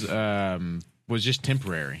Jones's was just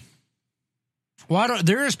temporary? Well,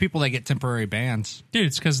 there is people that get temporary bans. Dude,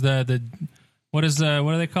 it's because the what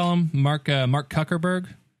do they call him? Mark Zuckerberg.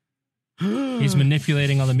 He's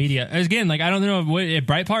manipulating all the media. Again, like I don't know if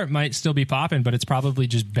Breitbart might still be popping, but it's probably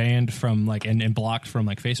just banned from like and blocked from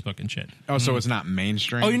like Facebook and shit. Oh, so it's not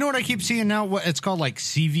mainstream. Oh, you know what I keep seeing now? What it's called, like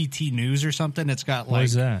CVT News or something. It's got like What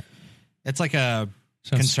is that? It's like a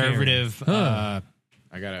Sounds conservative. scary.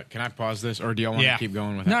 I gotta. Can I pause this, or do y'all want to keep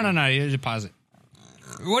going with No, that? no. You just pause it.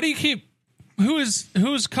 What do you keep?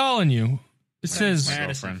 Who's calling you? It says.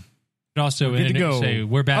 Girlfriend. But also, We're good to go. Say,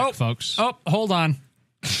 we're back, Oh, folks. Oh, hold on.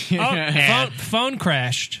 Phone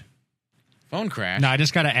crashed. Phone crash. No, I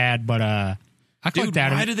just got to add, but I clicked Dude,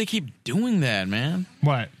 that. why do they keep doing that, man?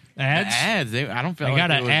 What ads? The ads. I don't feel. I like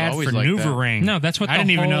got it an was ad always for like that. NuvaRing. No, that's what I the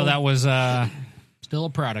didn't even know whole- that was still a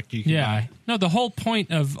product you could buy. No, the whole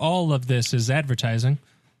point of all of this is advertising.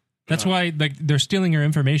 That's why like they're stealing your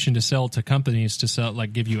information to sell to companies to sell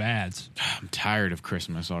like give you ads. I'm tired of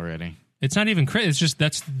Christmas already. It's not even it's just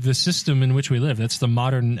that's the system in which we live. That's the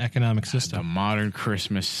modern economic The system. modern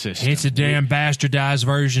Christmas system. It's a damn bastardized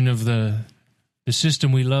version of the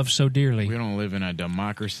system we love so dearly. We don't live in a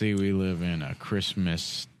democracy. We live in a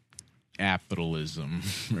Christmas capitalism.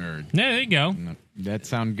 Or, Yeah, there you go. that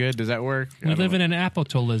sound good? Does that work? We live in an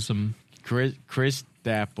apostolicism.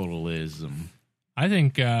 Christapitalism. I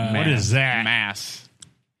think. What is that? Mass.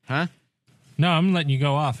 Huh? No, I'm letting you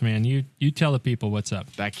go off, man. You tell the people what's up.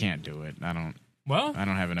 I can't do it. I don't Well,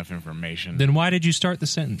 have enough information. then why did you start the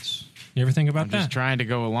sentence? You ever think about I'm that? just trying to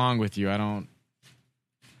go along with you. I don't.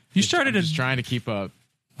 You started I'm just trying to keep up.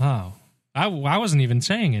 Oh, I wasn't even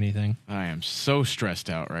saying anything. I am so stressed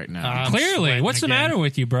out right now. Clearly, what's the matter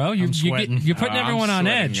with you, bro? You're putting everyone on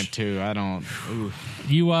edge. Too. I don't.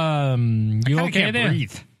 You okay can't there?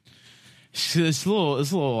 Breathe. It's a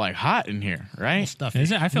little like hot in here, right? Stuff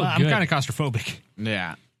is it? I feel good. I'm kind of claustrophobic.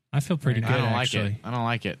 Yeah, I feel pretty good. Actually, I don't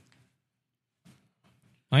like it.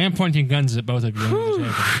 I am pointing guns at both of you.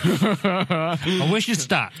 I wish you'd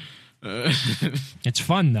stop. It's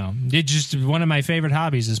fun though. It's just one of my favorite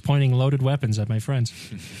hobbies is pointing loaded weapons at my friends.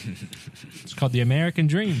 It's called the American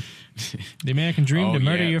Dream. The American Dream to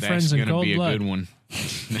murder your friends in cold blood. That's gonna be a good one.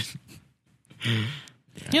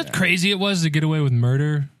 You know how crazy it was to get away with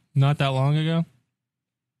murder not that long ago?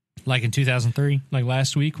 Like in 2003? Like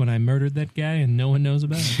last week when I murdered that guy and no one knows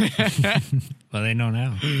about it. Well, they know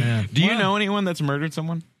now. Yeah. Do you know anyone that's murdered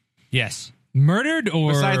someone? Yes. Murdered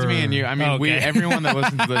or... Besides me and you. I mean, everyone that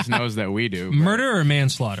listens to this knows that we do. But. Murder or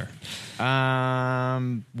manslaughter?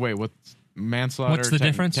 Wait, what's manslaughter? What's the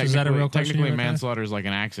difference? Is that a real question? Technically, manslaughter is like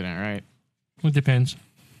an accident, right? It depends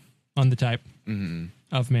on the type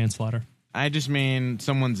of manslaughter. I just mean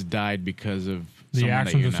someone's died because of the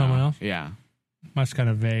actions of someone else? Yeah. That's kind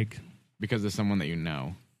of vague. Because of someone that you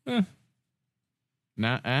know. What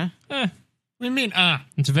do you mean,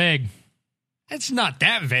 It's vague. It's not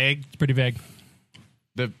that vague. It's pretty vague.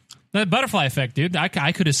 The butterfly effect, dude.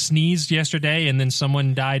 I could have sneezed yesterday and then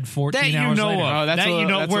someone died 14 hours later. Oh,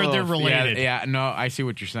 that's where they're related. Yeah, no, I see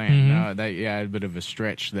what you're saying. No, a bit of a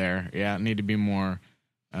stretch there. Yeah, need to be more.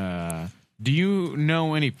 Do you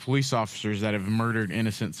know any police officers that have murdered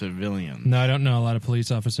innocent civilians? No, I don't know a lot of police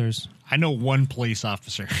officers. I know one police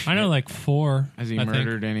officer. I know like 4. Has he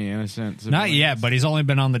murdered any innocent civilians? Not yet, but he's only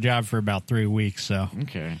been on the job for about 3 weeks, so.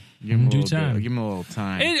 Okay. Give him a little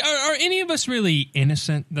time. Are any of us really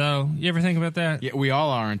innocent, though? You ever think about that? Yeah, we all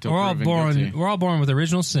are until proven guilty. We're all born with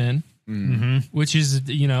original sin, which is,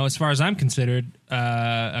 as far as I'm considered,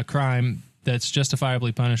 a crime that's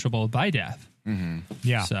justifiably punishable by death. Mm-hmm.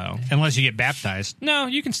 Yeah. So unless you get baptized. No,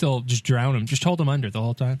 you can still just drown them. Just hold them under the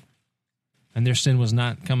whole time. And their sin was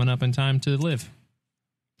not coming up in time to live.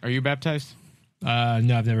 Are you baptized? No,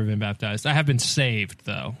 I've never been baptized. I have been saved,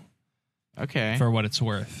 though. Okay. For what it's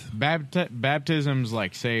worth. Baptism's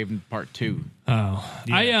like saved part 2. Oh.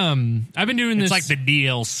 Yeah. I've been doing this. It's like the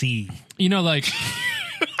DLC. Like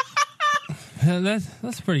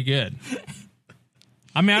that's pretty good.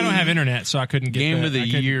 I mean, I don't have internet, so I couldn't get Game of the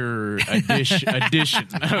Year edition. I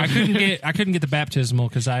couldn't get the baptismal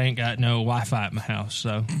because I ain't got no Wi-Fi at my house,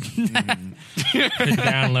 so couldn't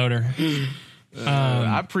download her.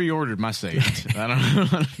 I pre-ordered my saved. I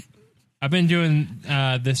don't know. I've been doing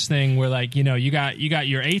this thing where, you got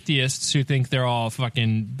your atheists who think they're all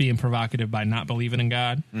fucking being provocative by not believing in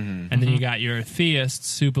God, and then you got your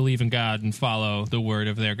theists who believe in God and follow the word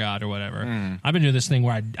of their God or whatever. I've been doing this thing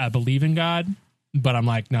where I believe in God, but I'm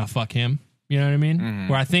like, nah, fuck him. You know what I mean?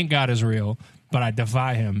 Where I think God is real, but I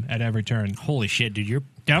defy him at every turn. Holy shit, dude!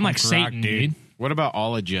 I'm like Satan, dude. What about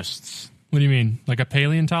ologists? What do you mean? Like a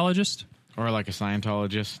paleontologist? Or like a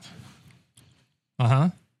Scientologist? Uh-huh.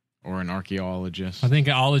 Or an archaeologist? I think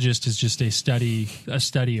an ologist is just a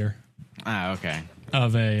studier. Ah, okay.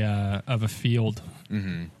 Of a field.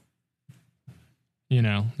 Mm-hmm.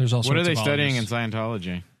 There's all sorts of What are they ologists. studying in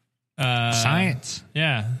Scientology? Science.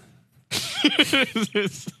 Yeah.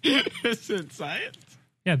 Is it science?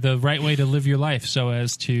 Yeah, the right way to live your life so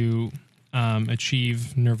as to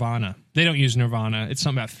achieve nirvana. They don't use nirvana. It's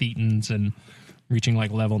something about thetans and reaching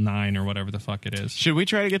like level 9 or whatever the fuck it is. Should we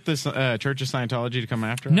try to get this Church of Scientology to come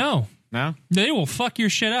after us? No. No? They will fuck your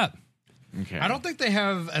shit up. Okay. I don't think they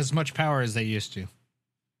have as much power as they used to.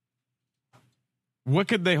 What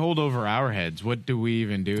could they hold over our heads? What do we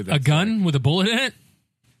even do? A gun with a bullet in it?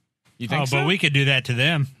 You think so? But we could do that to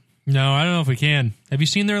them. No, I don't know if we can. Have you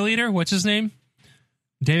seen their leader? What's his name?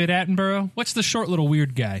 David Attenborough? What's the short little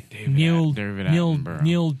weird guy? Neil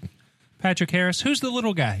Patrick Harris? Who's the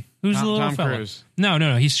little guy? Who's the little Tom fella? Cruise.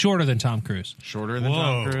 No, he's shorter than Tom Cruise. Shorter than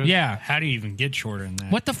Tom Cruise? Yeah. How do you even get shorter than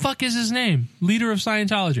that? What the fuck is his name? Leader of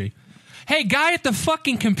Scientology. Hey, guy at the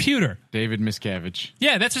fucking computer. David Miscavige.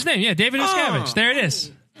 Yeah, that's his name. Yeah, David Miscavige. There it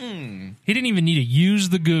is. He didn't even need to use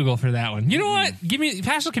the Google for that one. You know what?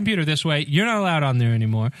 Pass the computer this way. You're not allowed on there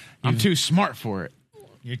anymore. I'm too smart for it.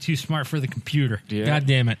 You're too smart for the computer. Yeah. God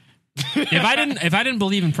damn it. If I didn't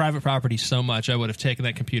believe in private property so much, I would have taken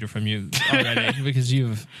that computer from you already because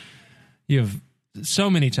you've so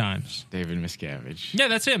many times. David Miscavige. Yeah,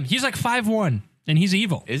 that's him. He's like 5'1", and he's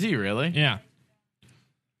evil. Is he really? Yeah.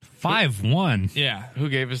 5'1"? Yeah. Who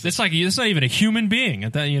gave us this? It's not even a human being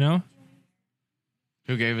at that,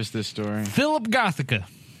 Who gave us this story? Philip Gothica.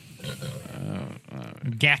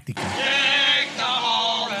 Gothica.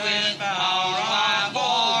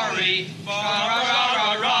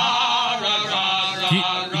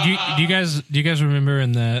 Do you guys remember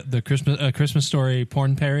in the Christmas Story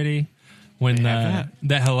porn parody when that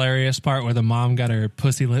hilarious part where the mom got her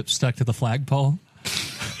pussy lips stuck to the flagpole?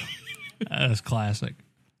 That was classic.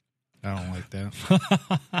 I don't like that.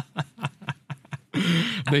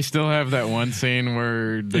 They still have that one scene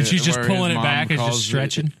where she's just pulling it back and just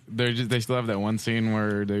stretching. They still have that one scene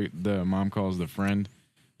where the mom calls the friend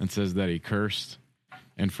and says that he cursed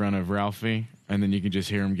in front of Ralphie, and then you can just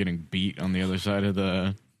hear him getting beat on the other side of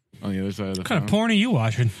the What kind of porn are you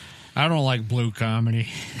watching? I don't like blue comedy.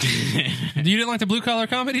 You didn't like the blue collar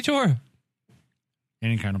comedy tour?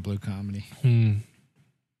 Any kind of blue comedy.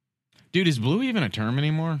 Dude, is blue even a term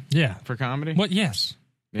anymore? Yeah, for comedy. What? Yes.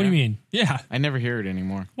 What do you mean? Yeah. I never hear it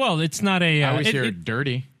anymore. Well, it's not a... I always hear it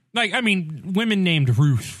dirty. Like, I mean, women named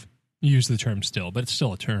Ruth use the term still, but it's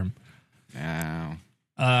still a term. No.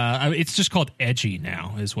 It's just called edgy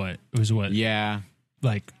now, is what... Yeah.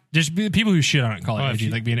 Like, just people who shit on it call it edgy,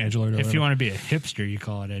 like being an edgelord. If you want to be a hipster, you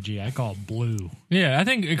call it edgy. I call it blue. Yeah, I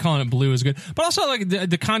think calling it blue is good. But also, like,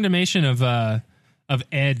 the condemnation of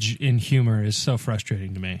edge in humor is so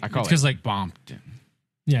frustrating to me. I call it like Bompton.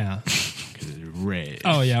 Yeah. Red.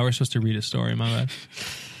 Oh, yeah, we're supposed to read a story, my bad.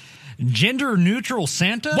 Gender neutral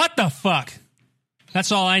Santa? What the fuck?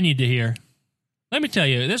 That's all I need to hear. Let me tell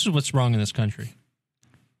you, this is what's wrong in this country.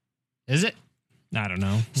 Is it? I don't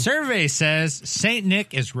know. Survey says St.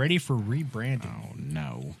 Nick is ready for rebranding. Oh,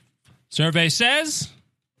 no. Survey says,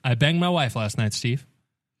 I banged my wife last night, Steve.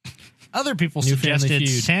 Other people New suggested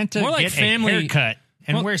Santa more like get family, a haircut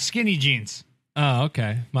and wear skinny jeans. Oh,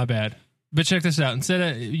 okay. My bad. But check this out. Instead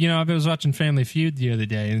of, I was watching Family Feud the other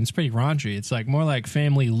day, and it's pretty raunchy. It's like more like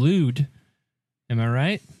Family Lewd. Am I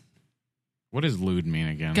right? What does lewd mean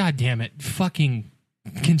again? God damn it. Fucking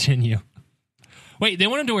continue. Wait, they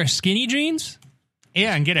want him to wear skinny jeans?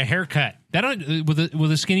 Yeah, and get a haircut. Will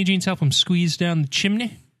the skinny jeans help him squeeze down the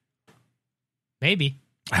chimney? Maybe.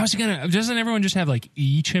 How's he gonna? Doesn't everyone just have like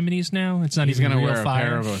chimneys now? It's not He's even gonna real wear fire. a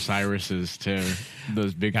pair of Osiris's too.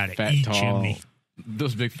 Those big fat tall. Chimney.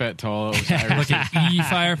 Those big fat tall Osiris. Like an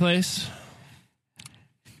fireplace.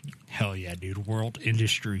 Hell yeah, dude! World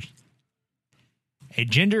industry. A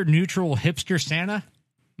gender neutral hipster Santa.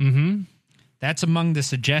 Mm-hmm. That's among the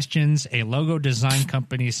suggestions a logo design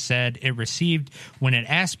company said it received when it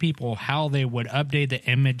asked people how they would update the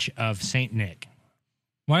image of Saint Nick.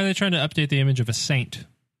 Why are they trying to update the image of a saint?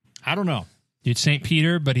 I don't know. Dude, St.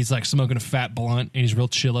 Peter, but he's like smoking a fat blunt and he's real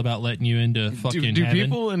chill about letting you into fucking do heaven.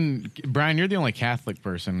 People in Brian, you're the only Catholic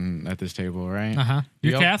person at this table, right? Uh-huh.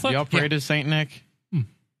 You're Catholic? Y'all pray to Saint Nick?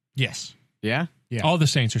 Yes. Yeah? Yeah. All the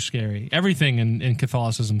saints are scary. Everything in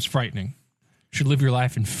Catholicism is frightening. You should live your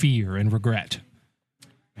life in fear and regret.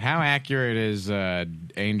 How accurate is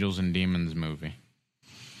Angels and Demons movie?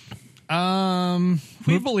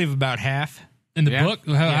 We believe about half. In the book?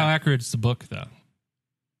 How accurate is the book, though?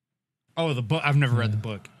 Oh, the book. I've never read the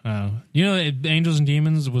book. Oh. You know, Angels and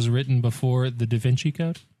Demons was written before the Da Vinci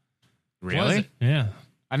Code? Really? Yeah.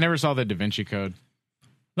 I never saw the Da Vinci Code.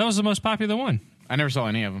 That was the most popular one. I never saw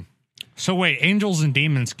any of them. So wait, Angels and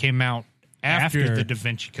Demons came out after the Da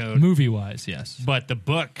Vinci Code. Movie-wise, yes. But the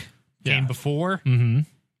book came before? Mm-hmm.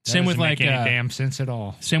 Same with like... any damn sense at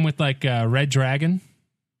all. Same with like Red Dragon.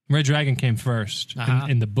 Red Dragon came first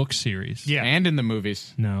in the book series. Yeah. And in the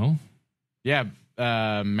movies. No. Yeah,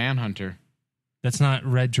 Manhunter. That's not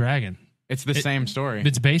Red Dragon. It's the same story.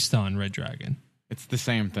 It's based on Red Dragon. It's the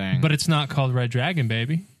same thing. But it's not called Red Dragon,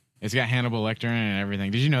 baby. It's got Hannibal Lecter in it and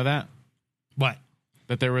everything. Did you know that? What?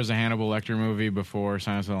 That there was a Hannibal Lecter movie before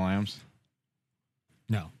Silence of the Lambs?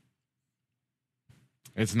 No.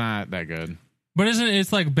 It's not that good. But isn't it?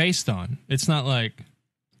 It's like based on. It's not like...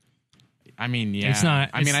 I mean, yeah. It's not...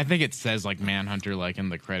 I mean, I think it says like Manhunter like in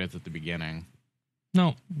the credits at the beginning.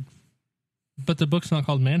 No. But the book's not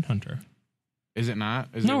called Manhunter. Is it not?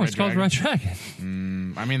 Is no, it it's called Red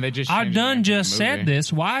Dragon. I mean, they just... I done just said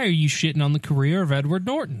this. Why are you shitting on the career of Edward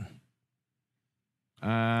Norton?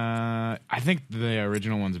 I think the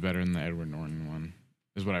original one's better than the Edward Norton one,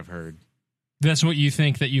 is what I've heard. That's what you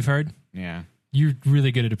think that you've heard? Yeah. You're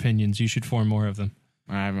really good at opinions. You should form more of them.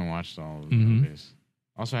 I haven't watched all of the movies.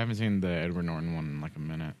 Also, I haven't seen the Edward Norton one in like a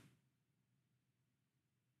minute.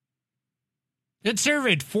 It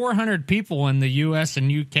surveyed 400 people in the U.S.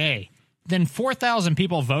 and UK. Then 4,000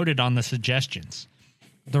 people voted on the suggestions.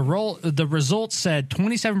 The results said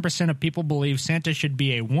 27% of people believe Santa should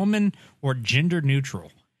be a woman or gender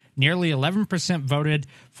neutral. Nearly 11% voted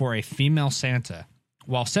for a female Santa,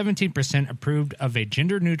 while 17% approved of a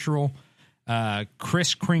gender neutral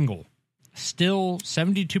Kris Kringle. Still,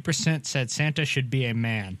 72% said Santa should be a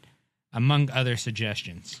man, among other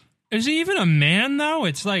suggestions. Is he even a man, though?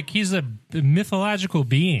 It's like he's a mythological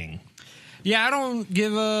being. Yeah, I don't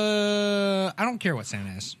care what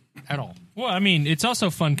Santa is at all. Well, I mean, it's also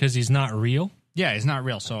fun because he's not real. Yeah, he's not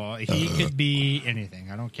real, so he could be anything.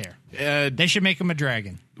 I don't care. They should make him a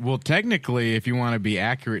dragon. Well, technically, if you want to be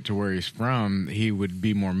accurate to where he's from, he would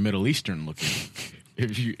be more Middle Eastern looking.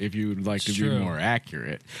 If you would like to be more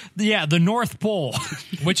accurate. Yeah, the North Pole.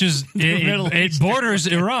 Which is, it borders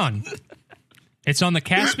Iran. It's on the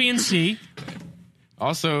Caspian Sea.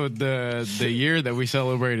 Also, the year that we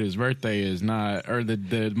celebrate his birthday is not, or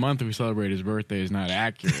the month we celebrate his birthday is not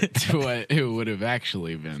accurate to what it would have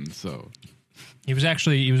actually been. So he was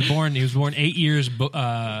born 8 years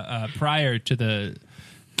prior to the.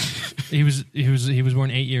 He was born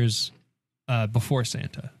 8 years before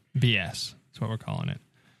Santa. BS. That's what we're calling it.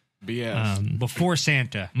 BS. Before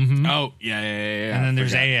Santa. Mm-hmm. Oh, yeah. And then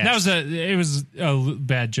there's AS. It was a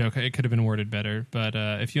bad joke. It could have been worded better. But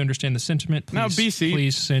if you understand the sentiment,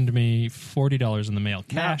 please send me $40 in the mail.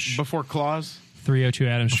 Cash. Before Claus. 302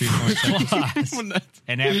 Adams Street, North.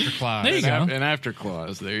 And after Claus. There you go. And after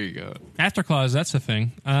Claus. There you go. After Claus, that's the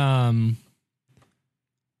thing.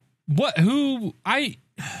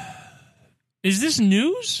 Is this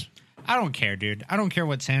news? I don't care, dude. I don't care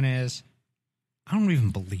what Santa is. I don't even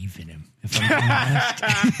believe in him, if I'm being honest.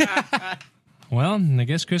 Well, I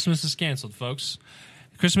guess Christmas is canceled, folks.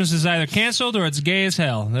 Christmas is either canceled or it's gay as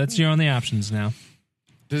hell. That's your only options now.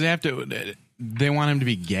 Does it have to... They want him to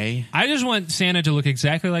be gay? I just want Santa to look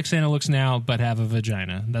exactly like Santa looks now, but have a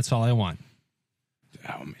vagina. That's all I want.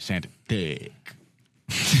 Oh, Santa thick.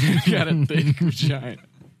 Got a thick vagina.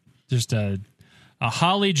 Just a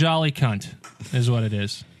holly jolly cunt is what it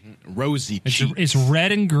is. Rosy cheeks. It's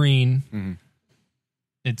red and green. Mm-hmm.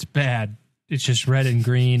 It's bad. It's just red and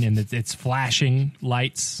green, and it's flashing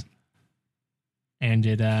lights, and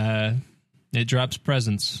it drops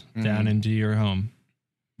presents down into your home.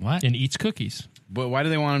 What? And eats cookies. But why do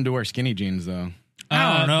they want him to wear skinny jeans, though?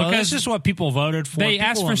 I don't know. Because That's just what people voted for. They People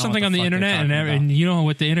asked don't for know something what on the fuck they're internet, talking about. and you know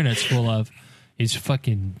what the internet's full of is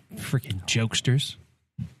freaking jokesters.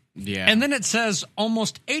 Yeah. And then it says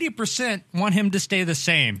almost 80% want him to stay the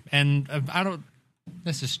same. And I don't...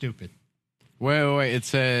 This is stupid. Wait. It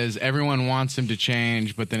says everyone wants him to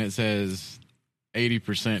change, but then it says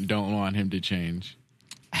 80% don't want him to change.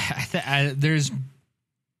 There's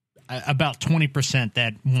about 20%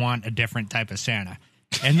 that want a different type of Santa.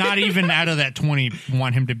 And not even out of that 20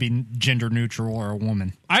 want him to be gender neutral or a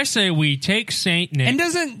woman. I say we take Saint Nick. And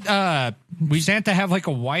doesn't Santa have like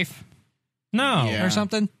a wife? No. Or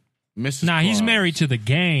something? Mrs. Nah, Claus. he's married to the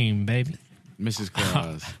game, baby. Mrs.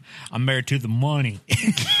 Claus. I'm married to the money.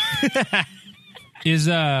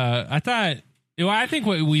 I think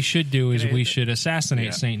what we should do is we should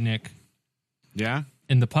assassinate Saint Nick. Yeah?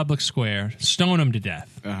 In the public square. Stone him to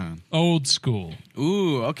death. Uh-huh. Old school.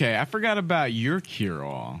 Ooh, okay. I forgot about your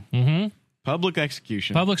cure-all. Mm-hmm. Public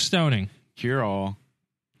execution. Public stoning. Cure-all.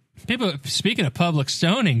 People, speaking of public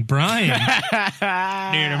stoning, Brian. Dude,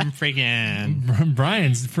 I'm freaking...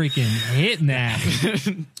 Brian's freaking hitting that.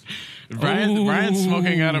 Brian's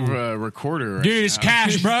smoking out of a recorder right Dude, it's now.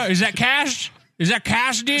 cash, bro. Is that cash? Is that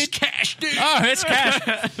cash, dude? It's cash, dude. Oh, it's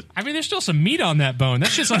cash. I mean, there's still some meat on that bone. That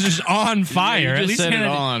shit's just on fire. Yeah, you At just least set it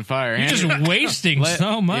all on fire. You're just wasting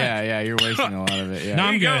so much. Yeah, you're wasting a lot of it. Yeah. No,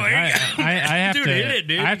 I'm good. I have Dude, to. hit it,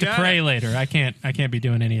 dude. I have to pray later. I can't be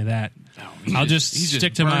doing any of that. I'll just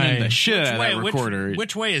stick to burning my the shit out of that recorder.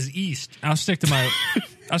 Which way is east? I'll stick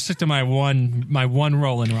to my one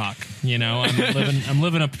Rolling Rock. You know, I'm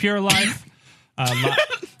living a pure life.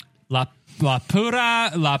 La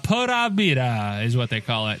pura vida is what they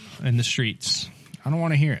call it in the streets. I don't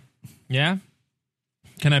want to hear it. Yeah?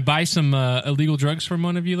 Can I buy some illegal drugs from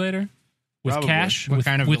one of you later? With Probably. cash? What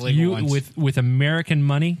kind of with illegal ones? With American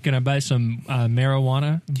money? Can I buy some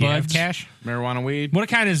marijuana? Do you have buds? cash? Marijuana weed. What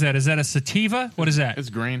kind is that? Is that a sativa? What is that? It's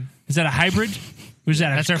green. Is that a hybrid? Or is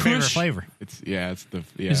that That's a our favorite Kush? flavor. It's the.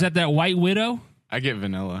 Is that White Widow? I get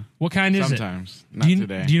vanilla. What kind is Sometimes. it? Not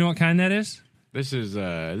today. Do you know what kind that is? This is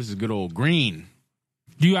good old green.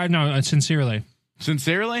 Do you? I know. Sincerely.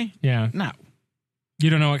 Sincerely? Yeah. No. You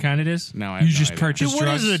don't know what kind it is? No, I You have no just idea. purchase Dude, what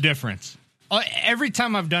drugs? is the difference? Every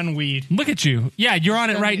time I've done weed, Look at you. Yeah, you're on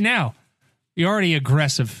it right now. You're already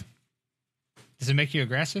aggressive. does it make you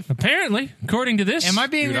aggressive? Apparently, according to this. Am I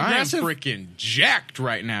being Dude, I am aggressive? freaking jacked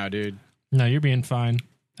right now, dude. No, you're being fine.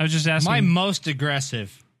 I was just asking. My most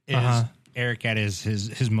aggressive is Uh-huh. Eric at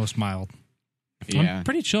his most mild. Yeah. I'm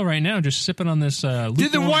pretty chill right now, just sipping on this.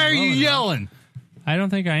 Dude, then why are you yelling? I don't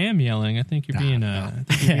think I am yelling. I think you're being a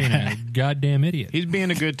goddamn idiot. He's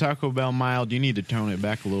being a good Taco Bell mild. You need to tone it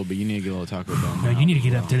back a little bit. You need to get a little Taco Bell mild. No, you need to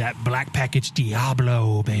get up to that black package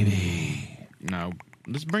Diablo, baby. No,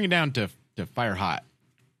 let's bring it down to fire hot.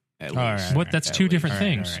 At least. What? That's two different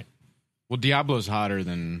things. Right. Well, Diablo's hotter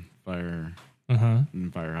than fire.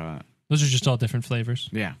 Than fire hot. Those are just all different flavors.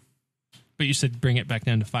 Yeah. But you said bring it back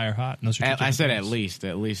down to fire hot. And those are I said things.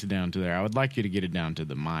 at least down to there. I would like you to get it down to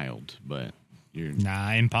the mild, but you're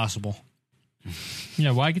impossible.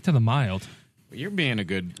 Yeah, why get to the mild? You're being a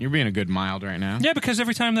good mild right now. Yeah, because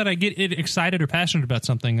every time that I get excited or passionate about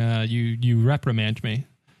something, you reprimand me.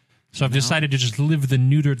 So I've decided to just live the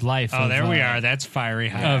neutered life. Oh, there we are. That's fiery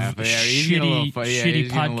hot. Of shitty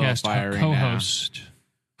podcast co-host.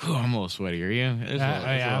 I'm a little sweaty. Are you? It's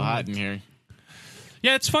a little hot in here.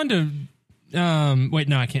 Yeah, it's fun to. Wait,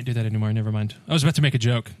 no, I can't do that anymore. Never mind. I was about to make a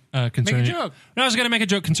joke concerning. Make a joke. No, I was going to make a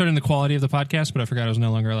joke concerning the quality of the podcast, but I forgot I was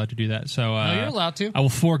no longer allowed to do that. So you're allowed to. I will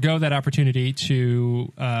forego that opportunity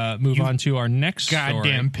to move on to our next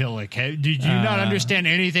goddamn story. Pillock. Did you not understand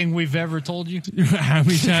anything we've ever told you? How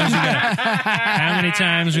many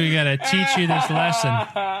times we got to teach you this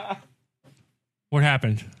lesson? What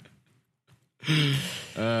happened?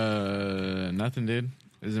 Nothing, dude.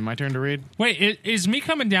 Is it my turn to read? Wait, is me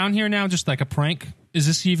coming down here now just like a prank? Is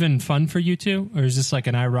this even fun for you two? Or is this like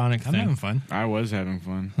an ironic thing? I'm having fun. I was having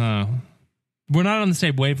fun. Oh. We're not on the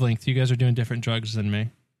same wavelength. You guys are doing different drugs than me.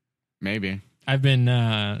 Maybe. I've been...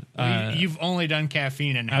 you've only done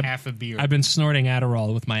caffeine and half a beer. I've been snorting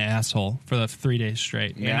Adderall with my asshole for the 3 days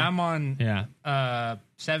straight. Yeah. And I'm on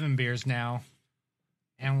 7 beers now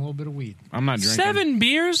and a little bit of weed. I'm not drinking. 7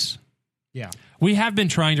 beers? Yeah. We have been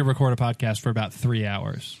trying to record a podcast for about 3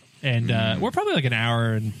 hours. And we're probably like an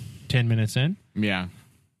hour and 10 minutes in. Yeah.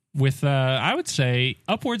 With, I would say,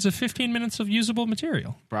 upwards of 15 minutes of usable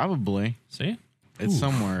material. Probably. See? It's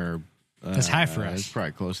somewhere... That's high for us. It's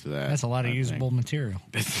probably close to that. That's a lot of usable material.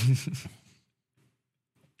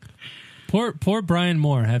 Poor Brian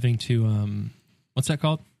Moore having to, what's that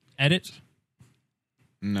called? Edit?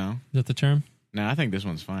 No. Is that the term? No, I think this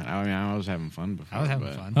one's fine. I mean, I was having fun before. I was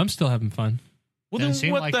having fun. I'm still having fun. Well, then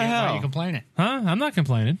seem what like the hell? Why are you complaining? Huh? I'm not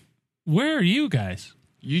complaining. Where are you guys?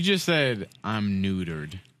 You just said I'm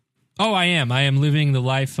neutered. Oh, I am. I am living the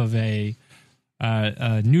life of a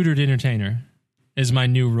neutered entertainer. Is my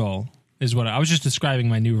new role. Is what I was just describing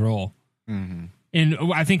my new role. Mm-hmm. And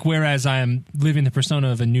I think whereas I am living the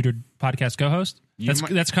persona of a neutered podcast co-host,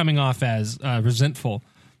 that's coming off as resentful.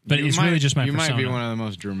 But it's really just my persona. You might be one of the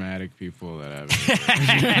most dramatic people that I've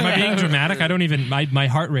ever Am I being dramatic? I don't even... My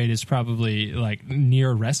heart rate is probably like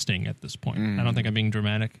near resting at this point. I don't think I'm being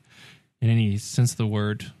dramatic in any sense of the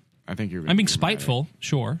word. I think you're being I'm being dramatic. Spiteful,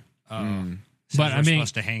 sure. But I'm being...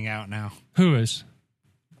 supposed to hang out now. Who is?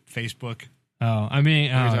 Facebook. Oh, I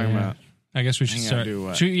mean... What are you talking about? I guess we should start... Do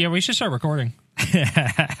what? We should start recording.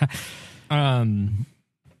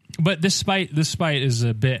 But this spite is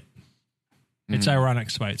a bit... It's ironic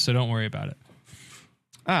spite, so don't worry about it.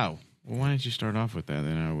 Oh, well, why didn't you start off with that?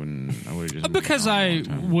 Then I would have just because I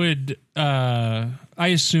would. I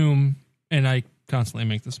assume, and I constantly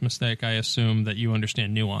make this mistake. I assume that you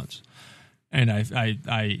understand nuance, and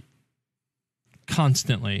I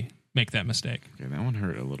constantly make that mistake. Okay, that one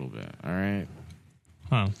hurt a little bit. All right.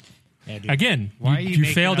 Huh. Yeah, again, you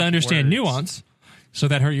fail to understand nuance, so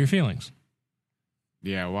that hurt your feelings.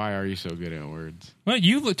 Yeah, why are you so good at words? Well,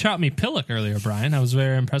 you taught me pillock earlier, Brian. I was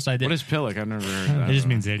very impressed. I did. What is pillock? I've never heard that. It just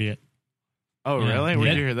means idiot. Oh, really? Where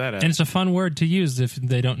did you hear that at? And it's a fun word to use if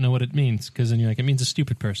they don't know what it means, because then you're like, it means a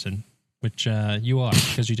stupid person, which you are,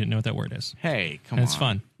 because you didn't know what that word is. Hey, come on. It's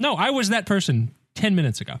fun. No, I was that person 10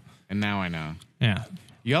 minutes ago. And now I know. Yeah.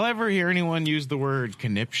 Y'all ever hear anyone use the word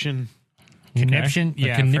conniption? Conniption? Okay.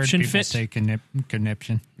 Yeah, conniption I've heard fit? say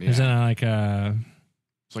conniption. Yeah. Is that like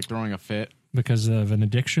It's like throwing a fit. Because of an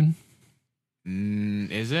addiction?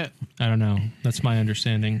 Is it? I don't know. That's my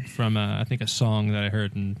understanding from, I think, a song that I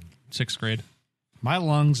heard in 6th grade. My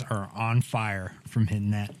lungs are on fire from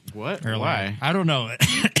hitting that. What? Earlier. Why? I don't know.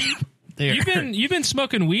 You've been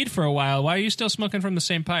smoking weed for a while. Why are you still smoking from the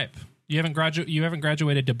same pipe? You haven't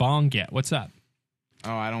graduated to bong yet. What's up?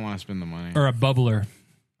 Oh, I don't want to spend the money. Or a bubbler.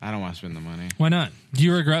 I don't want to spend the money. Why not? Do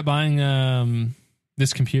you regret buying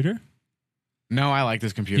this computer? No, I like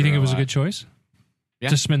this computer. You think it was a good choice? Yeah.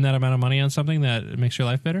 To spend that amount of money on something that makes your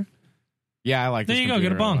life better? Yeah, I like this computer. There you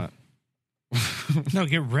go, get a bong. No,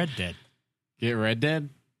 get Red Dead. Get Red Dead?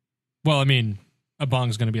 Well, I mean, a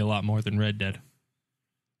bong's going to be a lot more than Red Dead.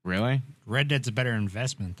 Really? Red Dead's a better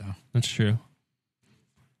investment, though. That's true.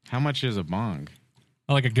 How much is a bong?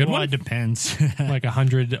 Oh, like a good one? It depends. Like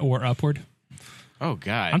 100 or upward? Oh,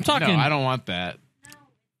 God. I'm talking. No, I don't want that.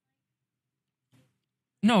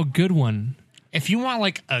 No, good one. If you want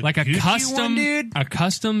like a Gucci custom one, dude, a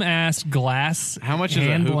custom ass glass. How much is a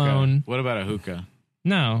hand hookah? blown? What about a hookah?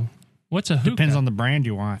 No. What's a hookah? depends on the brand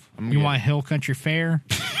you want. You want Hill Country Fair?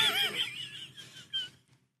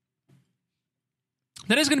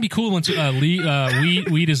 That is going to be cool once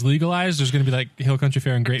weed is legalized. There's going to be like Hill Country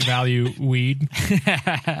Fair and Great Value weed.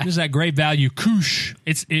 There's that Great Value Kush.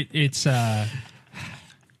 It's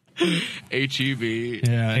H-E-B.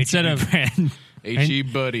 Yeah, instead of H-E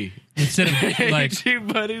Buddy. Instead of like H-E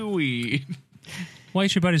Buddy weed. Well,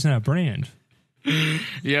 H-E Buddy's not a brand.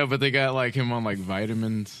 Yeah, but they got like him on like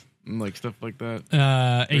vitamins and like stuff like that.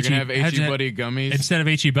 They're going to have H-E Buddy gummies. Instead of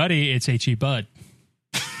H-E Buddy, it's H-E Bud.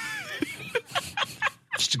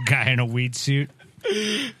 Just a guy in a weed suit.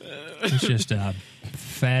 It's just a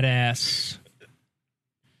fat ass.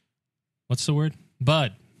 What's the word?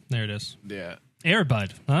 Bud. There it is. Yeah. Air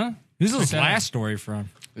Bud, huh? This is his last story from.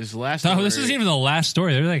 This last story. This isn't even the last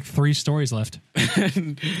story. There's like 3 stories left.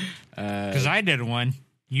 Because I did one.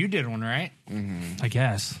 You did one, right? I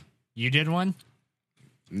guess. You did one?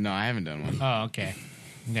 No, I haven't done one. Oh, okay.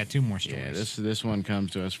 We got 2 more stories. Yeah, this one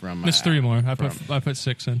comes to us from... There's 3 more. I put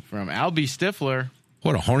 6 in. From Albie Stifler.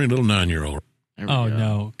 What a horny little 9-year-old. Oh,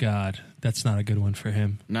 no. God. That's not a good one for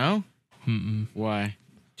him. No? Mm-mm. Why?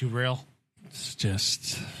 Too real? It's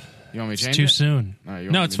just... You want me to change too it? soon. Right,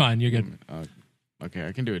 No, it's fine. You're good. Okay,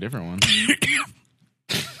 I can do a different one.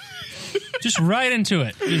 Just right into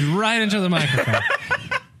it. Just right into the microphone.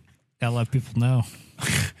 Gotta let people know.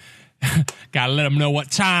 Gotta let them know what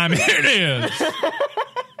time it is.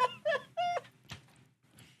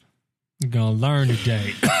 You're gonna learn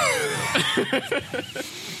today.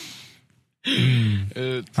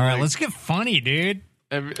 All right, let's get funny, dude.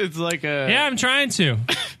 It's like a... Yeah, I'm trying to.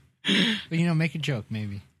 But, make a joke,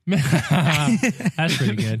 maybe. That's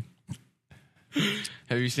pretty good.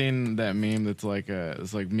 Have you seen that meme that's like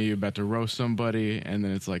it's like me about to roast somebody and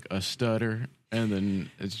then it's like a stutter and then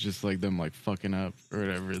it's just like them like fucking up or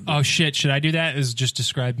whatever. Oh shit, should I do that? Is just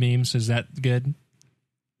describe memes? Is that good?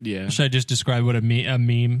 Yeah. Should I just describe what a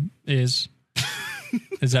meme is?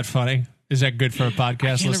 Is that funny? Is that good for a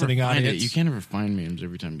podcast listening audience? You can't ever find memes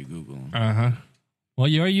every time you Google them. Uh-huh. Well,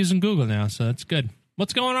 you are using Google now, so that's good.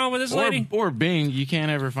 What's going on with this lady? Or Bing. You can't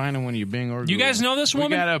ever find them when you Bing or Google. You guys know this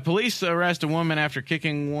woman? We got a police arrest a woman after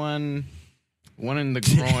kicking one in the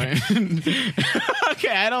groin. Okay,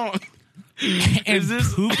 I don't... Is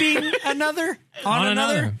this pooping another? On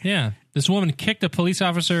another? Yeah. This woman kicked a police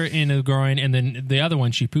officer in the groin, and then the other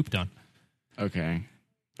one she pooped on. Okay.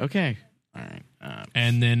 All right.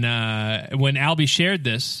 And then when Albie shared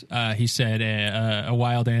this, he said a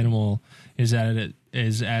wild animal is at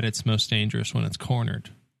its most dangerous when it's cornered.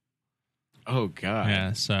 Oh, God.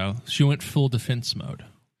 Yeah, so she went full defense mode.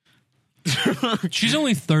 She's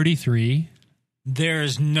only 33.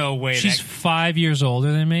 There's no way. She's 5 years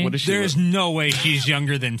older than me. There's no way she's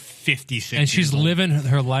younger than 56. And she's living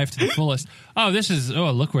her life to the fullest.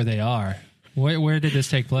 Look where they are. Where did this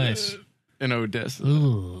take place? In Odessa.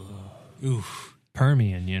 Ooh.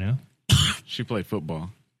 Permian, She played football.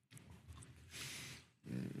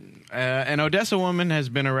 An Odessa woman has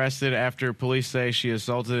been arrested after police say she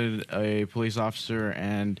assaulted a police officer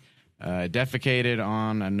and defecated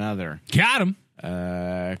on another. Got him.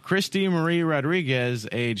 Christy Marie Rodriguez,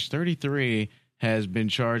 age 33, has been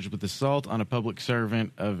charged with assault on a public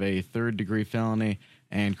servant of a third-degree felony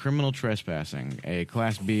and criminal trespassing, a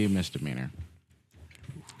Class B misdemeanor.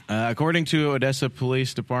 According to Odessa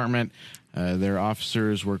Police Department, their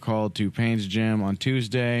officers were called to Payne's Gym on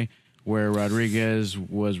Tuesday, where Rodriguez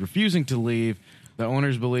was refusing to leave. The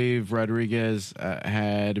owners believe Rodriguez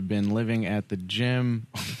had been living at the gym,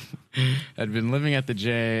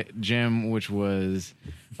 gym, which was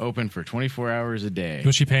open for 24 hours a day.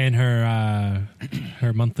 Was she paying her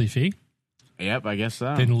monthly fee? Yep, I guess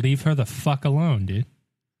so. Then leave her the fuck alone, dude.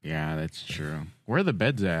 Yeah, that's true. Where are the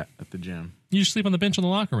beds at the gym? You just sleep on the bench in the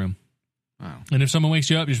locker room. Wow. And if someone wakes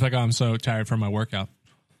you up, you're just like, I'm so tired from my workout.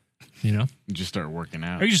 You just start working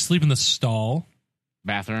out. Or you just sleep in the stall.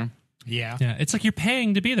 Bathroom? Yeah. Yeah. It's like you're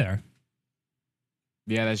paying to be there.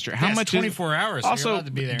 Yeah, that's true. How much 24 hours. So also, you're allowed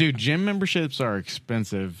to be there. Dude, gym memberships are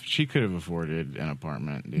expensive. She could have afforded an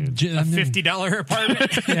apartment, dude. A $50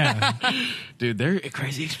 apartment? Yeah. Dude, they're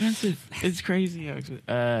crazy expensive. It's crazy.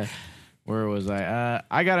 Where was I?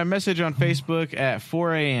 I got a message on Facebook at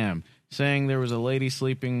 4 a.m. saying there was a lady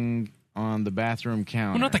sleeping on the bathroom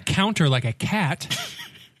counter. Well, not the counter like a cat.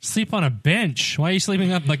 Sleep on a bench. Why are you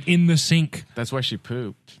sleeping up like in the sink? That's why she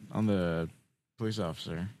pooped on the police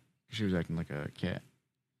officer. She was acting like a cat.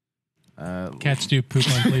 Cats do poop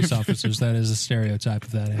on police officers. That is a stereotype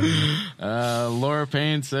of that animal. Laura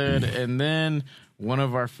Payne said, and then One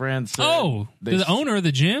of our friends said... Oh, the owner of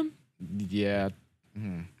the gym? Yeah.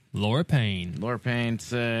 Laura Payne. Laura Payne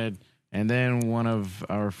said... And then one of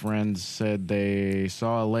our friends said they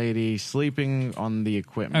saw a lady sleeping on the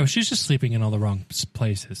equipment. Oh, she's just sleeping in all the wrong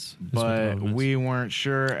places. But we weren't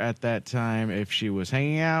sure at that time if she was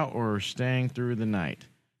hanging out or staying through the night.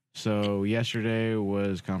 So yesterday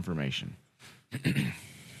was confirmation.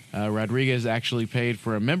 Rodriguez actually paid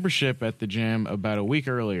for a membership at the gym about a week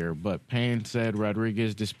earlier, but Payne said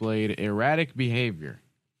Rodriguez displayed erratic behavior.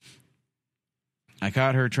 I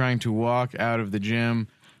caught her trying to walk out of the gym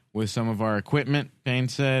with some of our equipment, Payne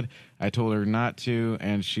said. I told her not to,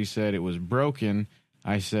 and she said it was broken.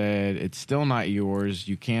 I said, it's still not yours.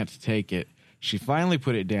 You can't take it. She finally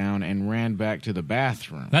put it down and ran back to the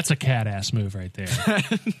bathroom. That's a cat-ass move right there.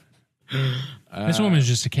 This woman's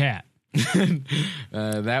just a cat.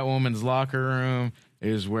 That woman's locker room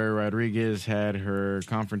is where Rodriguez had her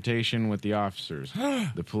confrontation with the officers.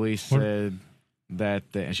 The police said that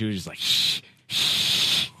and she was just like, shh,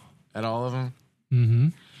 shh, at all of them. Mm-hmm.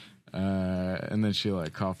 And then she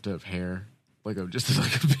like coughed up hair, just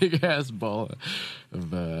like a big ass ball of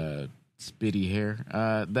spitty hair.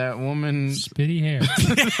 That woman, spitty hair.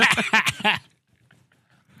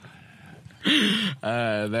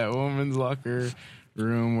 That woman's locker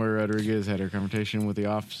room where Rodriguez had her confrontation with the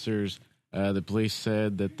officers. The police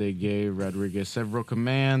said that they gave Rodriguez several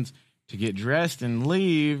commands to get dressed and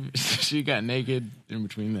leave. She got naked in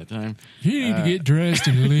between that time. You need to get dressed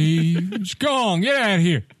and leave. It's gone. Get out of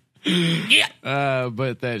here. Yeah.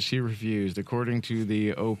 But that she refused. According to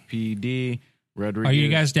the OPD, Rodriguez... Are you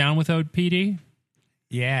guys down with OPD?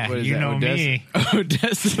 Yeah, you know me.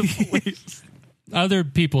 Odessa Police. Other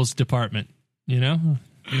people's department, you know?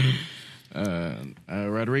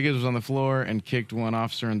 Rodriguez was on the floor and kicked one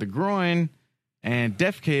officer in the groin and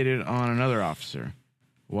defecated on another officer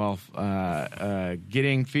while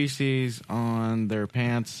getting feces on their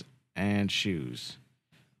pants and shoes.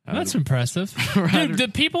 That's impressive. Dude, the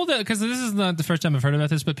people that, because this is not the first time I've heard about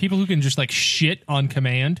this, but people who can just like shit on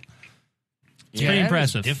command, it's pretty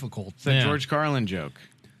impressive. Difficult. It's a George Carlin joke.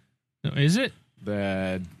 Is it?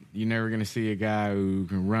 That you're never going to see a guy who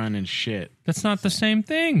can run and shit. That's not the same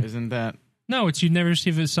thing. Isn't that? No, it's you'd never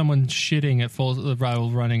see someone shitting at while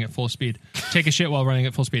running at full speed. Take a shit while running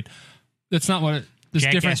at full speed. That's not what. There's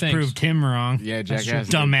different things. Proved him wrong. Yeah, Jackass.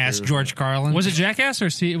 Dumbass George Carlin. Was it Jackass or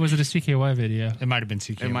was it a CKY video? It might have been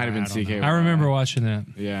CKY. It might have been CKY. I remember watching that.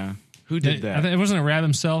 Yeah. Who did that? It wasn't Rab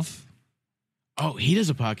himself. Oh, he does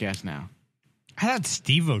a podcast now. I thought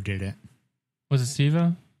Steve-O did it. Was it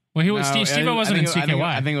Steve-O? Well, he was. Steve-O wasn't in CKY.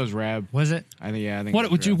 I think it was Rab. Was it? I think. What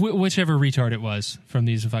would you? Whichever retard it was from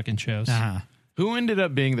these fucking shows. Who ended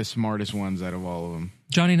up being the smartest ones out of all of them?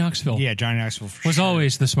 Johnny Knoxville. Yeah, Johnny Knoxville was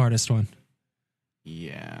always the smartest one.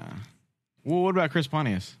 Yeah. Well, what about Chris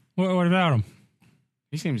Pontius? What about him?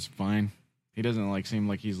 He seems fine. He doesn't seem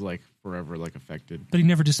like he's forever affected. But he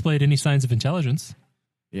never displayed any signs of intelligence.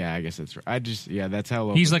 Yeah, I guess that's right. That's how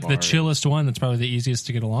low he's like the chillest one. That's probably the easiest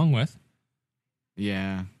to get along with.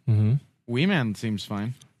 Yeah. Mm-hmm. Wee Man seems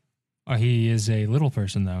fine. He is a little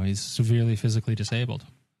person though. He's severely physically disabled.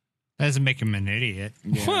 That doesn't make him an idiot.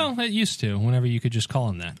 Yeah. Well, it used to. Whenever you could just call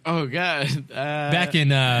him that. Oh God! Back in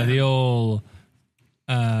the old.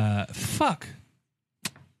 Fuck.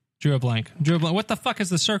 Drew a blank. What the fuck is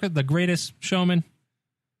the circuit? The Greatest Showman?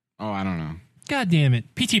 Oh, I don't know. God damn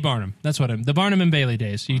it. P.T. Barnum. That's what the Barnum and Bailey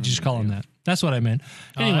days. You just call him that. That's what I meant.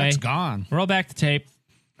 Anyway. It's gone. Roll back the tape.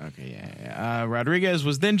 Okay, yeah. Rodriguez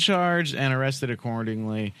was then charged and arrested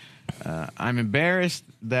accordingly. I'm embarrassed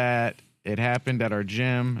that it happened at our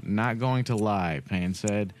gym. Not going to lie, Payne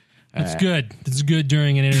said. That's good. That's good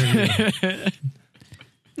during an interview.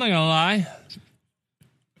 Not gonna lie.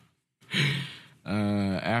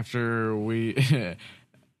 After we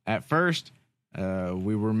at first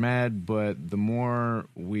we were mad, but the more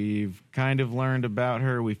we've kind of learned about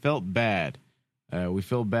her, we felt bad. We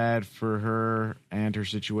feel bad for her and her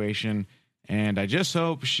situation, and I just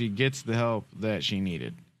hope she gets the help that she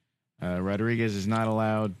needed. Rodriguez is not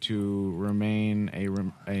allowed to remain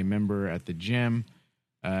a member at the gym.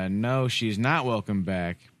 No, she's not welcome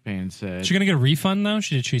back, Payne said. Is she going to get a refund, though?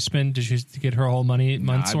 Did she get her whole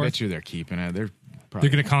month's worth? I bet you they're keeping it. They're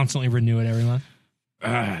going to constantly renew it every month?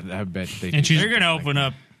 I bet they do. They're going to open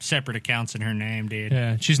up separate accounts in her name, dude.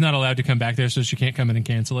 Yeah, she's not allowed to come back there, so she can't come in and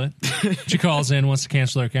cancel it. She calls in, wants to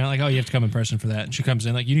cancel her account. Like, oh, you have to come in person for that. And she comes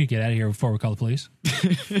in, like, you need to get out of here before we call the police.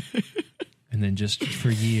 And then just for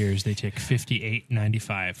years, they take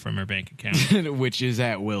 $58.95 from her bank account. Which is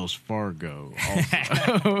at Wells Fargo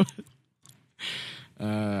also.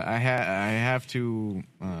 I have to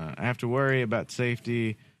worry about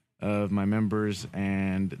safety of my members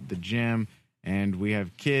and the gym, and we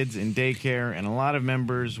have kids in daycare and a lot of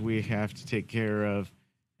members we have to take care of,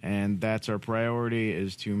 and that's our priority,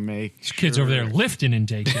 is to make These kids over there lifting in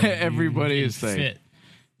daycare. everybody is safe. fit.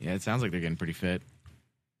 Yeah, it sounds like they're getting pretty fit.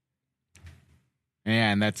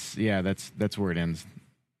 Yeah, and that's where it ends.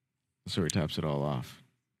 That's where it tops it all off.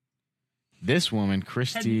 This woman,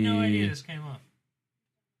 Christy Had no idea this came up.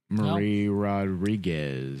 Marie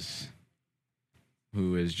Rodriguez,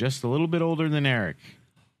 who is just a little bit older than Eric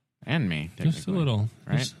and me. Just a little,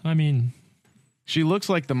 right? I mean, she looks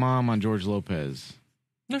like the mom on George Lopez.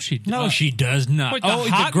 No, she does not. Wait, the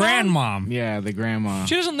hot grandmom. Yeah, the grandma.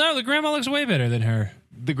 She doesn't know. The grandma looks way better than her.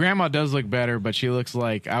 The grandma does look better, but she looks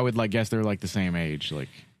like, I would guess they're like the same age. Like,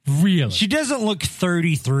 really, she doesn't look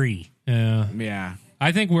 33. Yeah, yeah.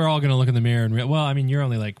 I think we're all going to look in the mirror and well, I mean, you're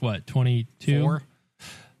only like what, 22? 4?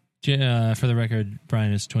 For the record,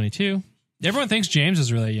 Brian is 22. Everyone thinks James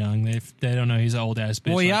is really young. They don't know he's an old ass bitch.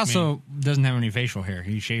 Well, he like also me. doesn't have any facial hair.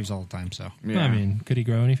 He shaves all the time. So Yeah. I mean, could he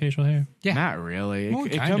grow any facial hair? Yeah, not really. Well,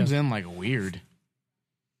 It kind comes of. in like weird.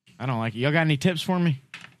 I don't like it. Y'all got any tips for me?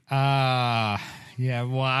 yeah.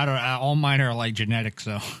 Well, I don't. All mine are like genetic.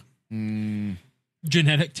 So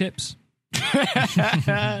Genetic tips.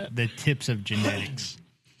 the tips of genetics.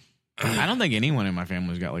 I don't think anyone in my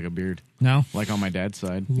family's got like a beard. No, like on my dad's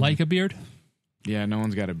side. Like a beard. Yeah, no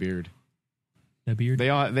one's got a beard. A beard. They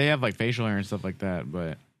have like facial hair and stuff like that,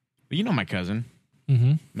 but you know my cousin.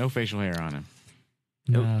 Mm-hmm. No facial hair on him.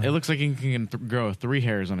 Nah. It looks like he can grow 3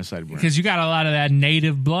 hairs on his sideburn. Because you got a lot of that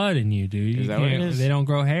native blood in you, dude. Is that what it is? They don't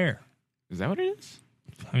grow hair. Is that what it is?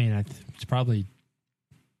 I mean, it's probably.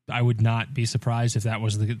 I would not be surprised if that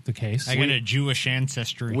was the case. I got a Jewish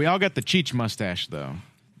ancestry. We all got the Cheech mustache though.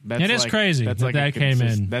 That's It is crazy That's that like that came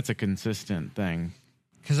in. That's a consistent thing.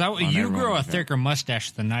 Because you everyone grow a like that. thicker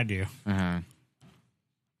mustache than I do. Uh-huh.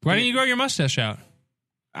 Why didn't you grow your mustache out?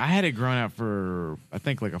 I had it grown out for I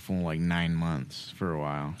think like a full 9 months for a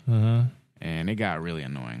while, Uh-huh. and it got really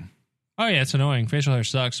annoying. Oh yeah, it's annoying. Facial hair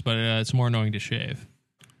sucks, but it's more annoying to shave.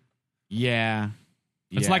 Yeah.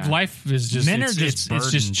 It's like life is just Men are it's just just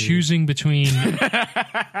burdened, dude. choosing between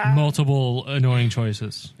multiple annoying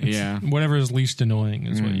choices. Yeah. Whatever is least annoying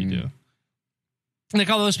is what you do. Like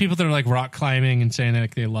all those people that are like rock climbing and saying that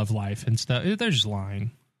like, they love life and stuff, they're just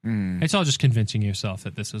lying. It's all just convincing yourself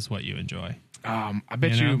that this is what you enjoy. I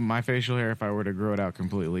bet You you know? my facial hair, if I were to grow it out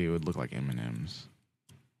completely, it would look like M&M's.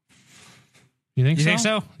 You think You so? think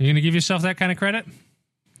so? You're going to give yourself that kind of credit?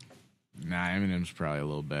 Nah, M&M's probably a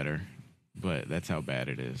little better, but that's how bad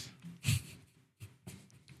it is.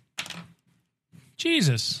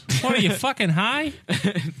 Jesus. What are you, fucking high?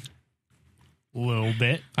 A little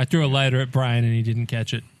bit. I threw a lighter at Brian and he didn't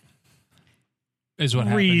catch it. Is what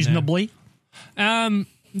happened there. Reasonably.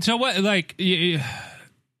 So what, like, did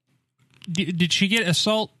she get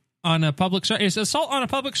assault on a public servant? Is assault on a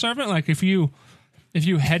public servant like if you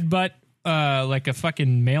headbutt like a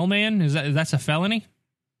fucking mailman? That's a felony?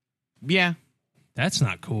 Yeah. That's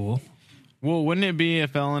not cool. Well, wouldn't it be a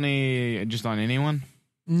felony just on anyone?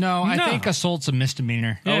 No, I No. think assault's a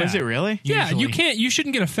misdemeanor. Yeah. Oh, is it really? Yeah, Usually. you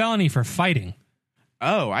shouldn't get a felony for fighting.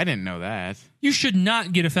 Oh, I didn't know that. You should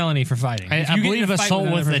not get a felony for fighting. If I you get in believe a fight assault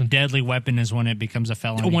another with a person- deadly weapon is when it becomes a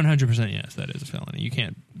felony. 100% yes, that is a felony. You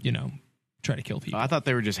can't, try to kill people. I thought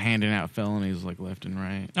they were just handing out felonies like left and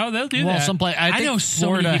right. Oh, they'll do Well, that. someplace I think know so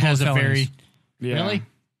Florida many people has with a felonies. very Yeah. really.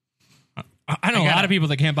 I know a lot of people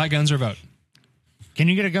that can't buy guns or vote. Can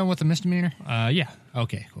you get a gun with a misdemeanor? Yeah.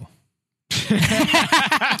 Okay, cool.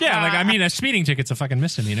 Yeah, like, I mean, a speeding ticket's a fucking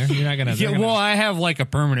misdemeanor. You're not gonna... Yeah, well, I have like a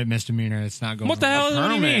permanent misdemeanor. It's not going. what the hell? What do you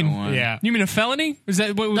permanent mean? one. Yeah. You mean a felony? Is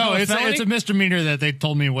that what we No, call it's felony? a misdemeanor that they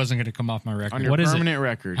told me wasn't going to come off my record. On your What is it? permanent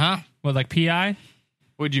record. Huh? What, like PI?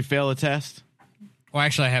 Would you fail a test? Well,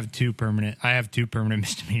 actually, I have two permanent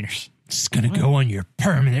misdemeanors. It's gonna go on your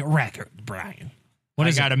permanent record, Brian. What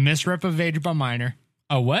I got a misrep of age by minor.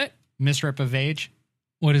 A what? Misrep of age.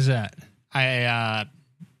 What is that? I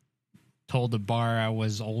told the bar I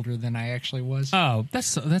was older than I actually was. Oh,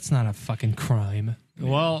 that's not a fucking crime.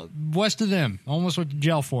 Well, what's to them? Almost went to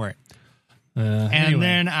jail for it. And And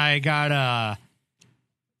then I got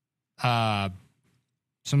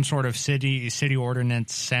some sort of city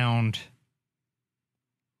ordinance sound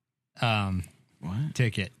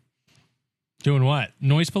ticket. doing what?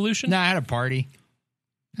 Noise pollution? No, I had a party.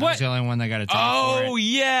 I was the only one that got a ticket for Oh it.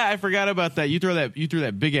 yeah, I forgot about that. You threw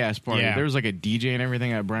that big ass party. Yeah. There was like a DJ and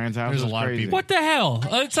everything at Brian's house. There's It was a lot of crazy. people. What the hell?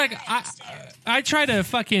 It's like I try to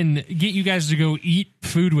fucking get you guys to go eat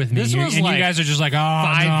food with me, This was and like you guys are just like, oh,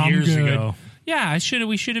 5 no, I'm years good. ago. Yeah,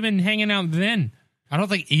 we should have been hanging out then. I don't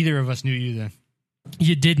think either of us knew you then.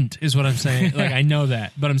 You didn't, is what I'm saying. Like, I know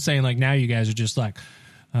that. But I'm saying, like, now you guys are just like,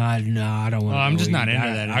 no, I don't want to. I'm just not into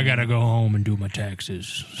that. I got to go home and do my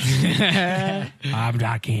taxes.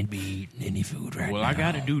 I can't be eating any food right now. Well, I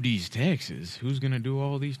got to do these taxes. Who's going to do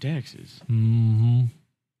all these taxes? Mm-hmm.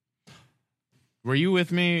 Were you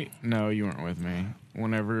with me? No, you weren't with me.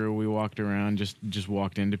 Whenever we walked around, just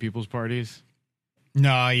walked into people's parties?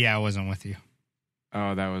 No, yeah, I wasn't with you.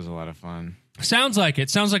 Oh, that was a lot of fun. Sounds like it.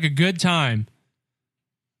 Sounds like a good time.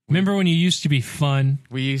 Remember when you used to be fun?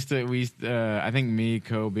 We used to, I think me,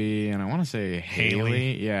 Kobe, and I want to say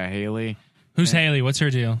Haley. Yeah, Haley. Who's Haley? What's her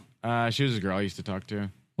deal? She was a girl I used to talk to.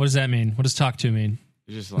 What does that mean? What does talk to mean?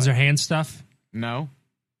 It's just Is there hand stuff? No.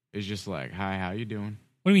 It's just like, hi, how you doing?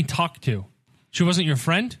 What do you mean talk to? She wasn't your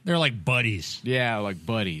friend? They're like buddies. Yeah, like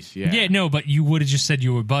buddies. Yeah. Yeah, no, but you would have just said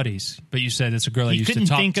you were buddies. But you said it's a girl I used to talk to. You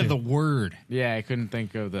couldn't think of the word. Yeah, I couldn't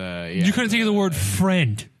think of the... you couldn't think of the word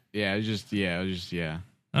friend. Yeah, it was just.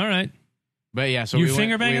 All right. But yeah, so you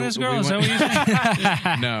finger banging this girl? Is that what you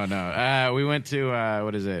said? No. We went to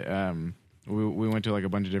what is it? We went to like a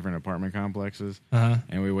bunch of different apartment complexes,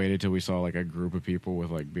 and we waited till we saw like a group of people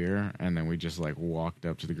with like beer, and then we just like walked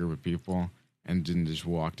up to the group of people and then just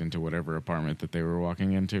walked into whatever apartment that they were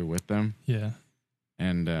walking into with them. Yeah.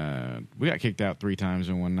 And we got kicked out 3 times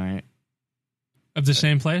in one night. Of the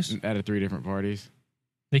same place? At 3 different parties.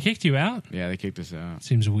 They kicked you out? Yeah, they kicked us out.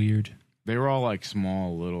 Seems weird. They were all like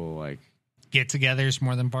small little like get-togethers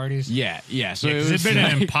more than parties. Yeah. So it's been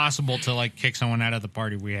impossible to like kick someone out of the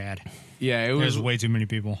party we had. Yeah, There's way too many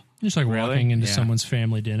people. Just like walking into someone's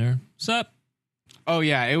family dinner. What's up? Oh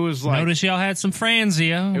yeah, it was like. Notice y'all had some friends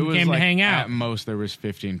here who came like, to hang out. At most, there was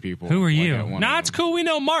 15 people. Who are you? Like, nah, it's cool. We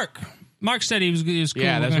know Mark. Mark said he was cool.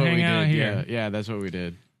 Yeah, that's what we hang out did. here. Yeah, that's what we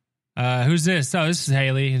did. Who's this? Oh, this is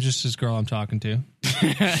Haley. It's just this girl I'm talking to.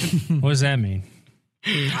 What does that mean?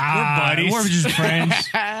 We're buddies. We're just friends.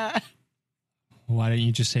 Why didn't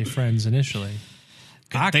you just say friends initially?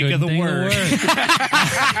 I couldn't think of the word.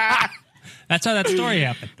 That's how that story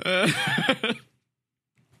happened.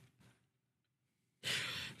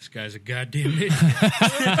 This guy's a goddamn idiot.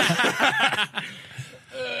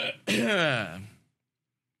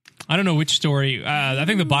 I don't know which story. I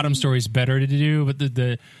think the bottom story is better to do, but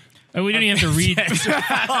the we don't even have to read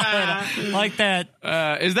like that.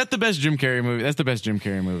 Is that the best Jim Carrey movie? That's the best Jim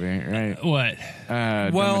Carrey movie, right? What?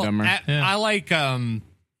 Well, Dumb and Dumber. I like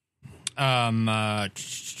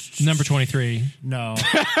number 23. No.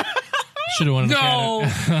 Should have won the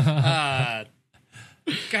credit.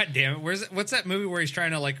 God damn it! What's that movie where he's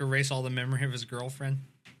trying to like erase all the memory of his girlfriend?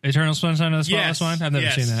 Eternal Sunshine of the Spotless Mind? I've never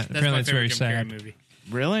seen that. That's apparently my it's favorite very Jim sad. Carrey movie.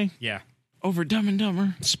 Really? Yeah. Over Dumb and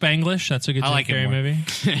Dumber. Spanglish, that's a good Jim like Carrey it movie.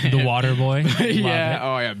 The Water Boy. Yeah.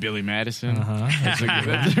 Oh yeah, Billy Madison. That's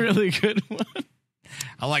a really good one.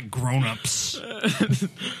 I like Grown Ups.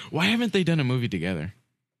 Why haven't they done a movie together?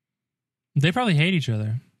 They probably hate each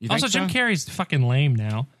other. Also, Jim Carrey's fucking lame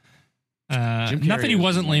now. Not that he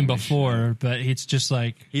wasn't lame before, but it's just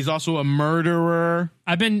like he's also a murderer.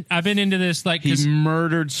 I've been into this like he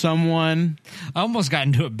murdered someone. I almost got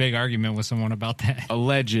into a big argument with someone about that.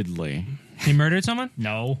 Allegedly, he murdered someone.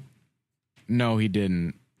 No, he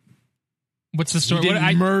didn't. What's the story? He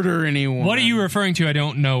didn't murder anyone. What are you referring to? I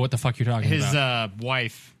don't know what the fuck you're talking His about.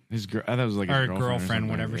 wife, his I thought it was like her his girlfriend,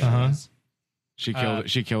 whatever she was. She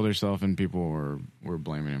killed herself, and people were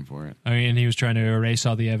blaming him for it. I mean, he was trying to erase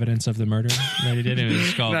all the evidence of the murder that he did. It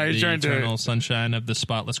was called The Eternal Sunshine of the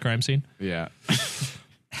Spotless Crime Scene. Yeah.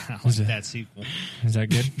 Was that sequel? Is that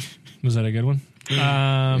good? Was that a good one?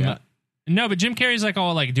 Yeah. No, but Jim Carrey's like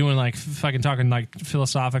all like doing like fucking talking like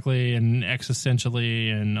philosophically and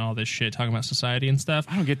existentially and all this shit, talking about society and stuff.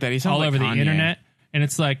 I don't get that. He's all like over Kanye. the internet. And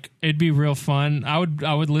it's like it'd be real fun. I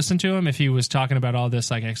would listen to him if he was talking about all this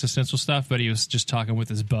like existential stuff, but he was just talking with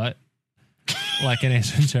his butt, like in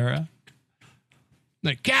Ace Ventura.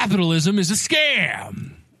 Like capitalism is a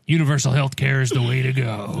scam. Universal health care is the way to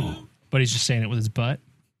go. But he's just saying it with his butt,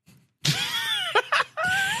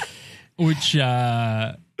 which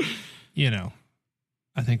I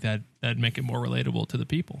think that'd make it more relatable to the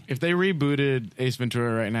people. If they rebooted Ace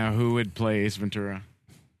Ventura right now, who would play Ace Ventura?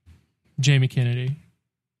 Jamie Kennedy.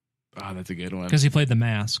 Oh, that's a good one. Because he played The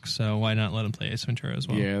Mask, so why not let him play Ace Ventura as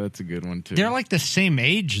well? Yeah, that's a good one, too. They're like the same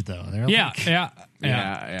age, though. They're yeah.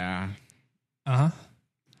 Uh-huh.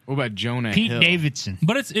 What about Jonah Pete Hill? Davidson.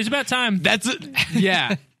 But it's about time. That's it.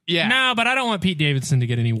 Yeah. Yeah. No, but I don't want Pete Davidson to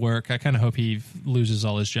get any work. I kind of hope he loses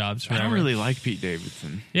all his jobs forever. I don't really like Pete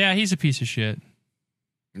Davidson. Yeah, he's a piece of shit.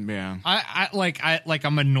 Yeah.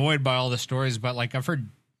 I'm annoyed by all the stories, but like I've heard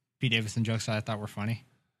Pete Davidson jokes that I thought were funny.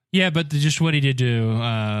 Yeah, but just what he did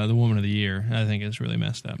to the Woman of the Year, I think is really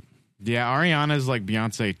messed up. Yeah, Ariana's like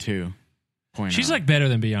Beyonce 2.0. She's like better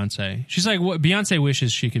than Beyonce. She's like what Beyonce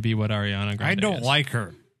wishes she could be what Ariana Grande I don't is. like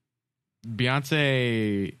her.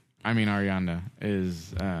 Ariana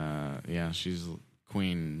is, she's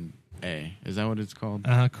Queen A. Is that what it's called?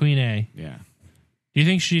 Queen A. Yeah. Do you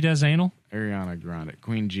think she does anal? Ariana Grande.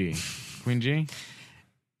 Queen G. Queen G?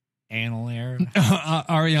 Anal air.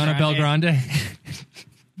 Ariana Belgrande.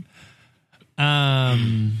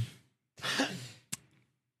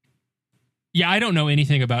 Yeah, I don't know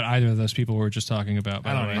anything about either of those people we were just talking about.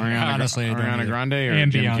 By the way. Ariana Grande or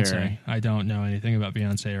and Jim Beyonce. Carrey? I don't know anything about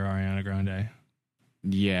Beyonce or Ariana Grande.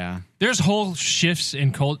 Yeah. There's whole shifts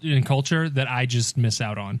in culture that I just miss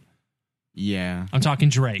out on. Yeah. I'm talking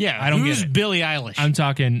Drake. Yeah, I don't who's get it. Billie Eilish? I'm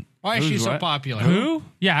talking. Why is she Who's so what? popular? Who?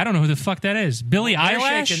 Yeah, I don't know who the fuck that is. Billie They're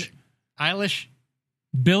Eilish? shaking- Eilish?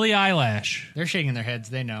 Billie Eilish. They're shaking their heads.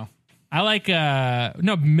 They know. I like,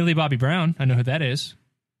 Millie Bobby Brown. I know who that is.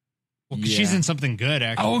 Well, 'cause she's in something good,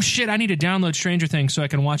 actually. Oh, shit. I need to download Stranger Things so I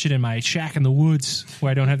can watch it in my shack in the woods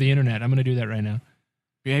where I don't have the internet. I'm going to do that right now.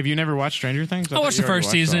 Have you never watched Stranger Things? I watched the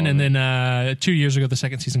first season, and then 2 years ago, the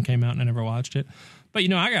second season came out, and I never watched it. But,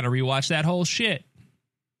 I got to rewatch that whole shit.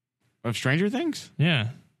 Of Stranger Things? Yeah.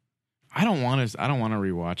 I don't want to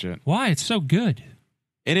rewatch it. Why? It's so good.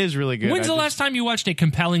 It is really good. When's the last time you watched a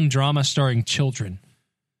compelling drama starring children?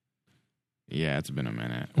 Yeah, it's been a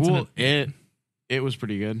minute. It was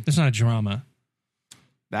pretty good. It's not a drama.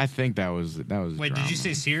 I think that was Wait, drama. did you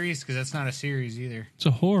say series? Because that's not a series either. It's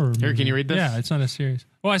a horror movie. Here, can you read this? Yeah, it's not a series.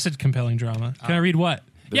 Well, I said compelling drama. Can I read what?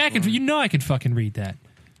 Yeah, I can. I can fucking read that.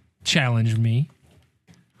 Challenge me.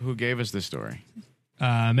 Who gave us this story?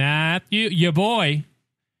 Matthew, your boy,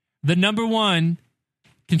 the number one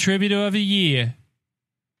contributor of the year,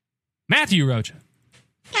 Matthew Rocha.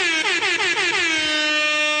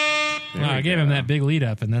 I gave him that big lead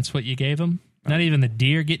up, and that's what you gave him? Not even the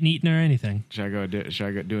deer getting eaten or anything. Should I go do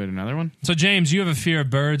it another one? So, James, you have a fear of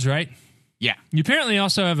birds, right? Yeah. You apparently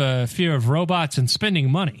also have a fear of robots and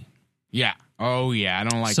spending money. Yeah. Oh, yeah. I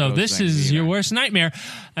don't like So those this things is either. your worst nightmare.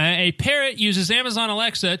 A parrot uses Amazon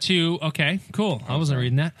Alexa to... Okay, cool. I wasn't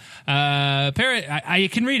reading that. Parrot, I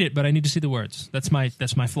can read it, but I need to see the words. That's my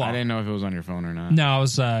flaw. I didn't know if it was on your phone or not. No, I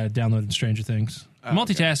was downloading Stranger Things.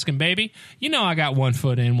 Multitasking, baby. I got 1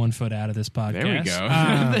 foot in, 1 foot out of this podcast. There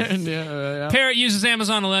we go. Parrot uses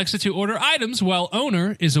Amazon Alexa to order items while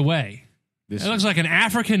owner is away. It looks like an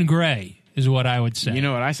African gray, is what I would say. You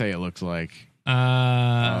know what I say it looks like?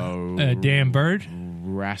 A damn bird?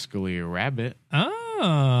 Rascally rabbit.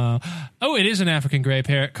 Oh, it is an African gray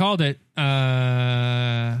parrot. Called it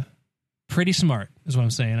pretty smart, is what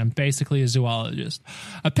I'm saying. I'm basically a zoologist.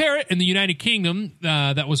 A parrot in the United Kingdom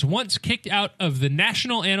that was once kicked out of the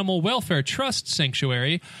National Animal Welfare Trust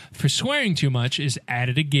Sanctuary for swearing too much is at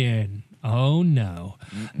it again. Oh, no.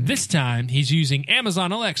 This time, he's using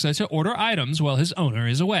Amazon Alexa to order items while his owner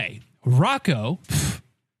is away. Rocco,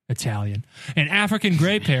 Italian, an African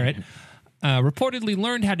gray parrot, reportedly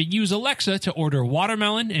learned how to use Alexa to order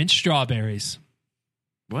watermelon and strawberries.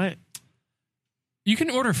 What? You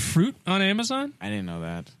can order fruit on Amazon? I didn't know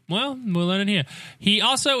that. Well, we'll learn it here. He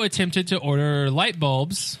also attempted to order light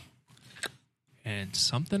bulbs and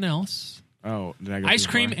something else. Oh, did I go ice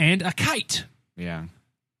too cream far? and a kite. Yeah.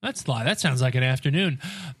 That sounds like an afternoon.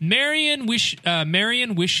 Marian Wishineski,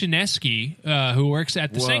 who works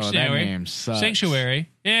at the sanctuary. That name sucks.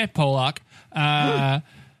 Polak,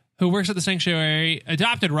 who works at the sanctuary,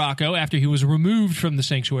 adopted Rocco after he was removed from the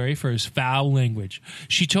sanctuary for his foul language.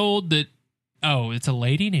 She told that, it's a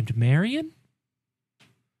lady named Marian?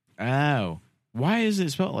 Oh. Why is it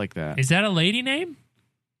spelled like that? Is that a lady name?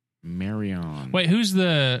 Marion. Wait, who's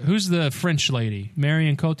the French lady?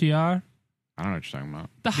 Marion Cotillard? I don't know what you're talking about.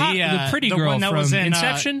 The pretty girl one that from was in,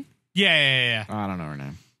 Inception? Yeah. I don't know her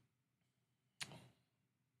name.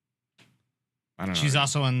 I don't know. She's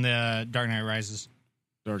also in the Dark Knight Rises.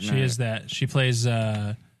 She is that. She plays...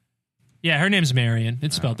 her name's Marion.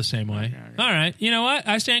 It's spelled the same way. Okay. All right. You know what?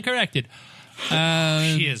 I stand corrected.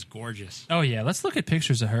 She is gorgeous. Oh, yeah. Let's look at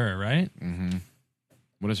pictures of her, right? Mm-hmm.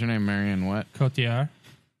 What is her name? Marion what? Cotillard.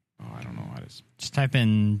 Oh, I don't know what it is. Just type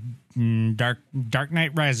in Dark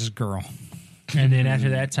Knight Rises girl. And then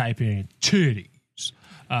after that, type in titties.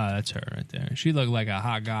 That's her right there. She looked like a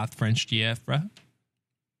hot goth French GF, bro.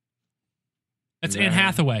 That's Anne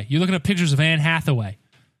Hathaway. You're looking at pictures of Anne Hathaway.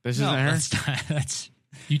 This isn't her? That's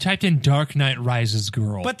You typed in Dark Knight Rises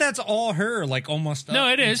girl. But that's all her, like almost No,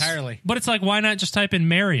 it is. entirely. But it's like, why not just type in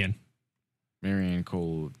Marion? Marion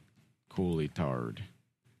Cotillard.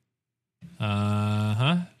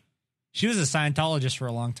 Uh-huh. She was a Scientologist for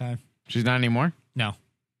a long time. She's not anymore? No.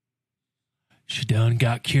 She done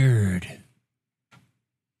got cured.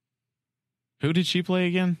 Who did she play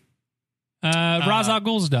again? Ra's al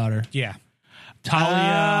Ghul's daughter. Yeah. Talia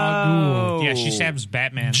al Ghul. Yeah, she stabs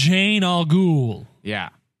Batman. Jane al Ghul. Yeah.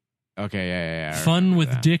 Okay, yeah. I Fun with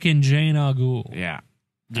that. Dick and Jane al Ghul. Yeah.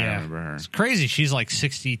 I remember her. It's crazy. She's like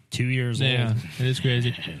 62 years old. Yeah, it is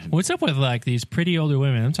crazy. What's up with like these pretty older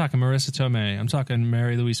women? I'm talking Marissa Tomei. I'm talking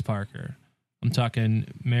Mary Louise Parker. I'm talking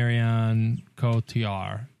Marion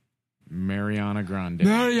Cotillard. Mariana Grande.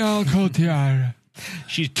 Marion Cotillard.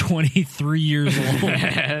 She's 23 years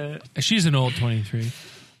old. She's an old 23.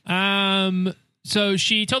 So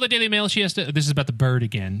she told the Daily Mail she has to. This is about the bird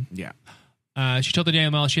again. Yeah. She told the Daily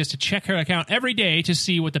Mail she has to check her account every day to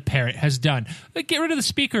see what the parrot has done. Like, get rid of the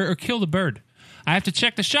speaker or kill the bird. I have to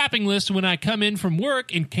check the shopping list when I come in from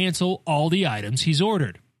work and cancel all the items he's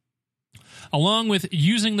ordered. Along with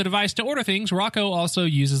using the device to order things, Rocco also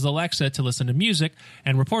uses Alexa to listen to music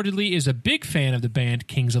and reportedly is a big fan of the band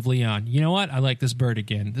Kings of Leon. You know what? I like this bird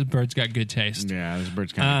again. This bird's got good taste. Yeah, this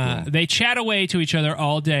bird's kind of cool. They chat away to each other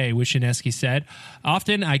all day, Wisniewski said.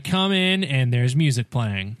 Often I come in and there's music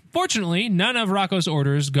playing. Fortunately, none of Rocco's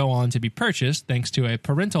orders go on to be purchased thanks to a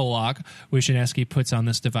parental lock Wisniewski puts on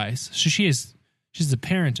this device. So she's the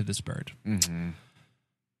parent of this bird. Mm-hmm.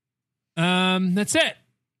 That's it.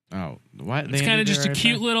 Oh, what? It's kind of just a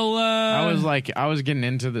cute little. I was getting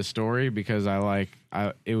into the story because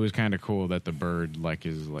it was kind of cool that the bird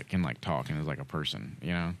can talk and is like a person,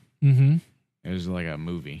 you know. Mm-hmm. It was like a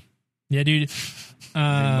movie. Yeah, dude.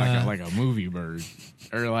 Like a movie bird,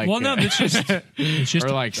 or like. Well, no, it's just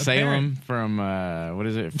or like Salem from what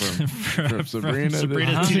is it from Sabrina?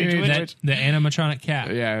 The animatronic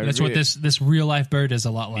cat. Yeah, that's what this real life bird is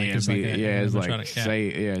a lot like. It's like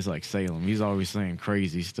it's like Salem. He's always saying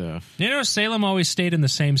crazy stuff. You know, Salem always stayed in the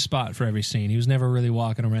same spot for every scene. He was never really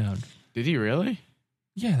walking around. Did he really?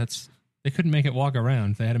 Yeah, they couldn't make it walk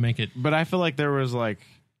around. They had to make it. But I feel like there was like.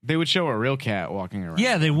 They would show a real cat walking around.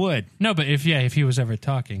 Yeah, they would. No, but if he was ever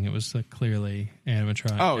talking, it was clearly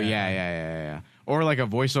animatronic. Oh, yeah. Or like a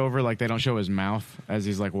voiceover, like they don't show his mouth as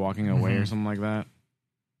he's like walking away or something like that.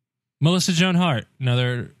 Melissa Joan Hart,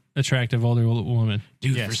 another attractive older woman.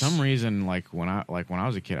 Dude, for some reason, when I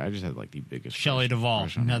was a kid, I just had like the biggest. Shelley Duvall,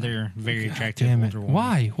 another very attractive older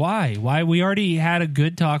woman. Why? We already had a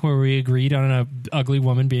good talk where we agreed on an ugly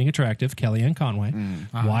woman being attractive, Kellyanne Conway.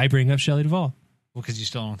 Why bring up Shelley Duvall? Well, because you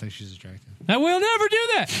still don't think she's attractive. I will never do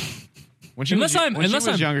that. When she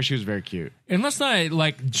was younger, she was very cute. Unless I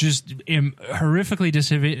just am horrifically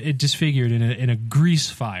disfigured in a grease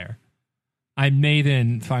fire, I may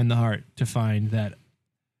then find the heart to find that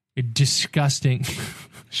disgusting.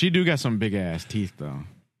 She do got some big ass teeth though.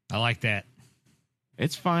 I like that.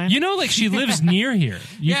 It's fine. You know, she lives near here.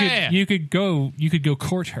 You could go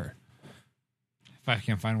court her. If I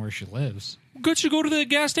can find where she lives. Go to the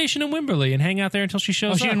gas station in Wimberley and hang out there until she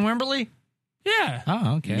shows up. Oh, she in Wimberley? Yeah.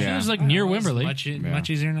 Oh, okay. She was near Wimberley. Much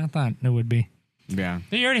easier than I thought it would be. Yeah.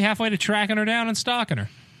 You're already halfway to tracking her down and stalking her.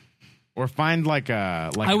 Or find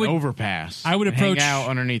an overpass. I would approach hang out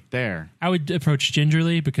underneath there. I would approach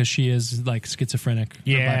gingerly because she is schizophrenic. Or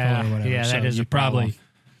bipolar or whatever. Yeah, that is you a problem.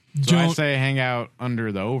 So I say hang out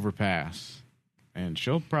under the overpass, and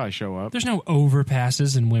she'll probably show up. There's no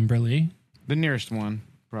overpasses in Wimberley. The nearest one,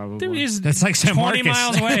 probably. That's like San 20 Marcos.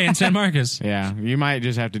 miles away in San Marcos. Yeah, you might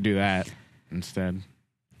just have to do that instead.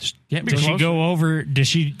 Does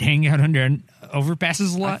she hang out under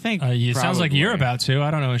overpasses a lot? I think it sounds like you're about to.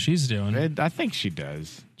 I don't know what she's doing. I think she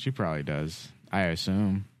does. She probably does. I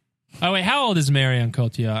assume. Oh, wait, how old is Marion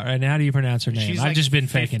Cotillard? And how do you pronounce her name? I've just been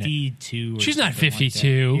faking it. 52. She's not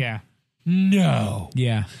 52. Yeah. No.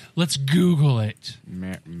 Yeah. Let's Google it.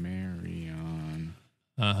 Marion.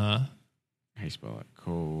 Uh-huh. How you spell it?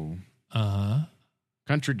 Cole. Uh-huh.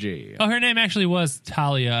 Country J. Oh, her name actually was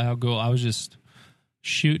Talia al Ghul. I was just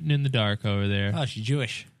shooting in the dark over there. Oh, she's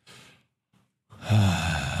Jewish.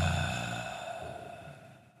 Wow.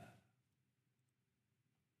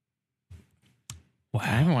 I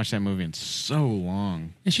haven't watched that movie in so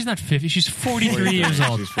long. And she's not 50. She's 43 years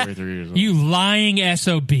old. She's 43 years old. You lying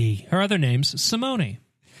SOB. Her other name's Simone.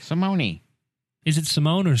 Simone. Is it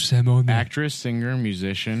Simone or Simone? Actress, singer,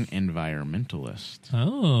 musician, environmentalist.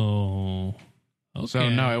 Oh. Okay. So,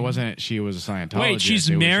 no, it wasn't she was a Scientologist. Wait, she's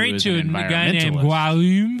married to a guy named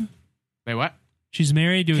Guillaume? Wait, what? She's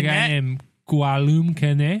married to a guy named Guillaume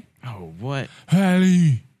Canet? Oh, what?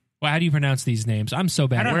 Hallie. Well, how do you pronounce these names? I'm so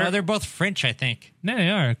bad. I don't know. They're both French, I think. No,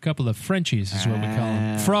 they are. A couple of Frenchies is what we call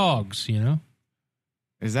them. Frogs, you know?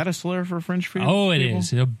 Is that a slur for French food? Oh, it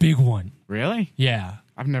is. A big one. Really? Yeah.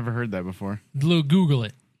 I've never heard that before. Google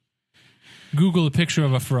it. Google a picture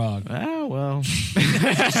of a frog. Oh, well.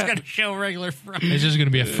 It's just going to show regular frog. It's just going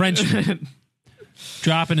to be a Frenchman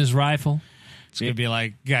dropping his rifle. It's going to be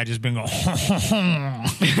like, guy just been going.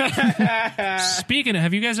 Speaking of,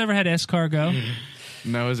 have you guys ever had escargot?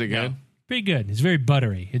 No, is it good? Pretty good. It's very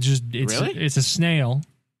buttery. Really? It's a snail.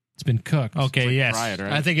 It's been cooked. Okay, like yes. fried,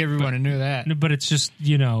 right? I think everyone knew that. But it's just,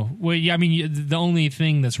 well, yeah, I mean, the only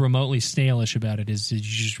thing that's remotely snailish about it is you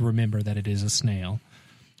just remember that it is a snail.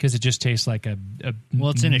 Because it just tastes like a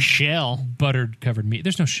well, it's in a shell. Buttered covered meat.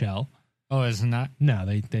 There's no shell. Oh, isn't that? No,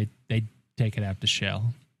 they take it out the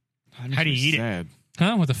shell. How do you eat it?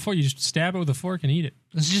 Huh? With a fork. You just stab it with a fork and eat it.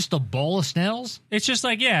 It's just a bowl of snails? It's just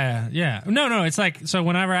like, yeah. No, it's like, so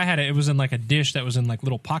whenever I had it, it was in like a dish that was in like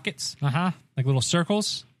little pockets. Uh-huh. Like little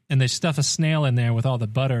circles. And they stuff a snail in there with all the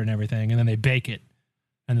butter and everything, and then they bake it,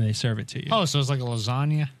 and then they serve it to you. Oh, so it's like a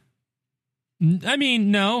lasagna? I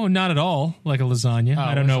mean, no, not at all like a lasagna.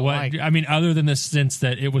 I don't know what. Like? I mean, other than the sense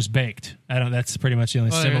that it was baked. That's pretty much the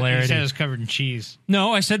only similarity. You said it was covered in cheese.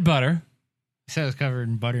 No, I said butter. You said it was covered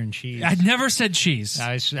in butter and cheese. I never said cheese.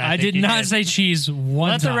 I did not say cheese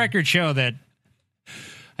once. Let the record show that.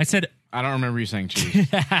 I said. I don't remember you saying cheese.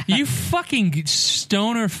 You fucking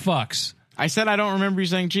stoner fucks. I said I don't remember you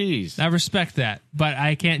saying cheese. I respect that, but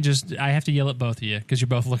I can't just. I have to yell at both of you because you're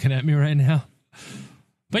both looking at me right now.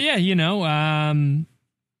 But yeah,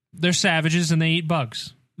 they're savages and they eat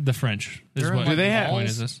bugs. The French. Do they have? Point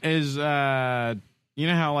is this? You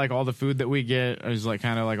know how like all the food that we get is like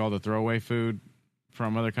kind of like all the throwaway food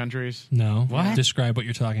from other countries? No. What? Describe what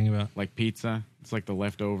you're talking about. Like pizza. It's like the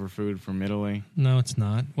leftover food from Italy. No, it's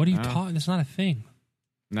not. What are you talking? It's not a thing.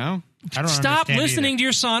 No? I don't Stop listening to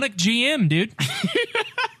your Sonic GM, dude.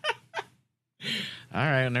 All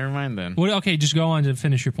right, never mind then. Well, okay, just go on to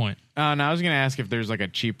finish your point. No, I was gonna ask if there's like a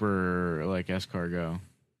cheaper like escargot,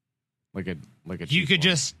 like a. You could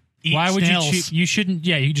just eat Why would snails. you cheap? You shouldn't.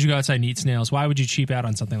 Yeah, you could just go outside and eat snails. Why would you cheap out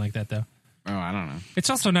on something like that though? Oh, I don't know. It's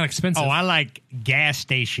also not expensive. Oh, I like gas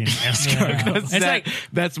station escargot.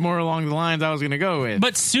 That's more along the lines I was gonna go with.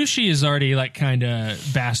 But sushi is already like kind of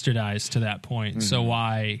bastardized to that point. Mm-hmm. So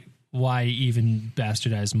why even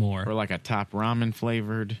bastardize more? Or like a top ramen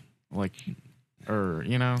flavored, like, or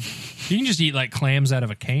you know, you can just eat like clams out of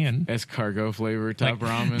a can, escargot flavored top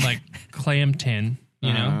ramen, like clam tin.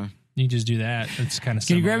 You know, you just do that. It's kind of.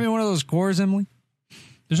 Can you grab me one of those cores, Emily?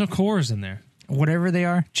 There's no cores in there. Whatever they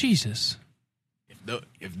are. Jesus.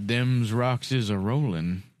 If them's rocks is a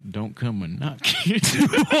rolling, don't come and knock.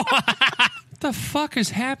 What the fuck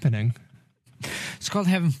is happening? It's called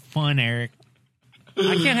having fun, Eric.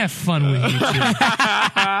 I can't have fun with you two.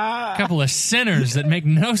 A couple of sinners that make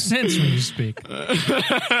no sense when you speak.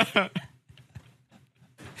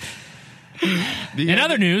 In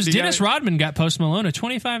other news, Dennis Rodman got Post Malone a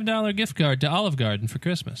 $25 gift card to Olive Garden for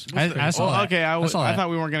Christmas. I saw that. Okay, I saw that. thought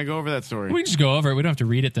we weren't going to go over that story. We can just go over it. We don't have to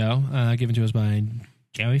read it, though. Given to us by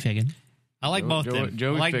Joey Figgin. I like both of them.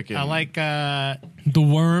 Joey Figgin. I like The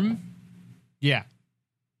Worm. Yeah.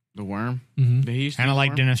 The Worm? Mm-hmm. And I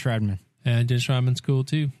like Dennis Rodman. And Dennis Rodman's cool,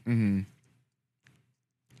 too. Mm-hmm.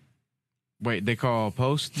 Wait, they call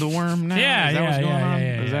Post the Worm now? Yeah, Is that what's going on?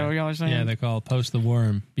 yeah. Is that what y'all are saying? Yeah, they call Post the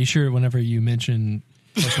Worm. Be sure whenever you mention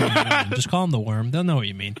Post Malone, just call him the Worm. They'll know what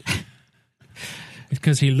you mean.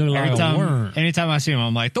 Because he looked like a worm. Anytime I see him,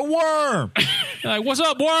 I'm like, the Worm! Like, what's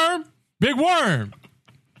up, Worm? Big Worm.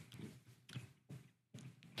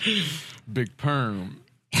 Big Perm.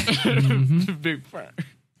 Big Perm.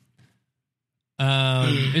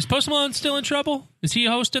 Is Post Malone still in trouble? Is he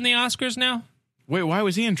hosting the Oscars now? Wait, why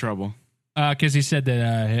was he in trouble? Because he said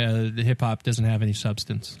that hip hop doesn't have any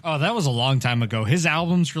substance. Oh, that was a long time ago. His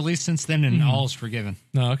album's released since then, and all's forgiven.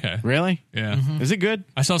 Oh, okay. Really? Yeah. Mm-hmm. Is it good?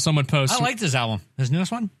 I saw someone post. I liked his album. His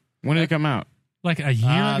newest one? When did it come out? Like a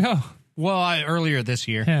year ago. Well, earlier this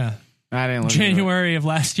year. Yeah. I didn't listen January of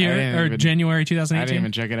last year, or January 2018. I didn't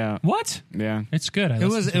even check it out. What? Yeah. It's good. It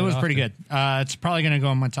was pretty good. It's probably going to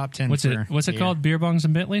go in my top 10. What's it called? Beer Bongs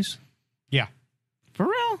and Bentleys? Yeah. For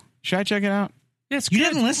real? Should I check it out? Yeah, it's You good.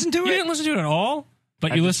 didn't listen to it? You didn't listen to it at all?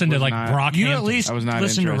 But I you just listened to was like not- Brockhampton. You at least I was not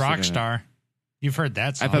listen to interested in it. Rockstar. You've heard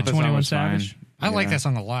that song. I thought that song 21 was fine. Savage. I like Yeah. that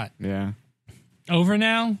song a lot. Yeah. Over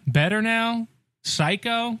Now, Better Now,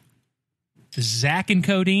 Psycho, Zach and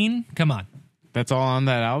Codeine. Come on. That's all on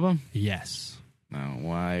that album? Yes. No,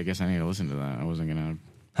 why? I guess I need to listen to that. I wasn't going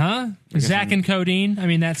Huh? Zach and Codeine. I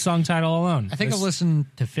mean, that song title alone. I think I've listened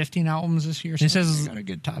to 15 albums this year. So It says- I got a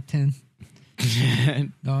good top 10.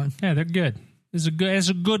 Going. Yeah, they're good. It's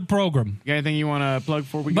a good program. Got anything you want to plug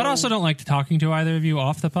before we go? But also don't like talking to either of you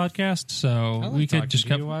off the podcast, so we could just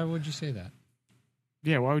come Why would you say that?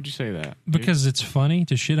 Yeah, why would you say that? because it's funny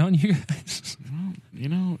to shit on you guys. You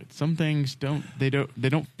know, some things don't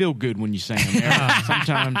feel good when you say them. Eric.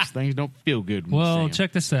 Sometimes things don't feel good when you say Well, them.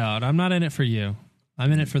 check this out. I'm not in it for you.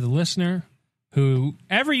 I'm in it for the listener. who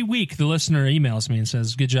every week the listener emails me and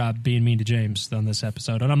says, good job being mean to James on this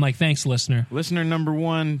episode. And I'm like, thanks, listener. Listener number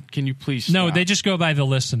 1, can you please stop? No, they just go by the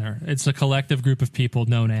listener. It's a collective group of people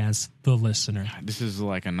known as the listener. This is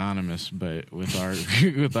like anonymous, but with our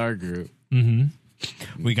with our group.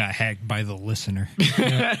 Mm-hmm. We got hacked by the listener.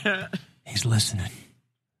 Yeah. He's listening.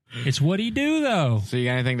 It's what he do, though. So you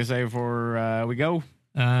got anything to say before we go?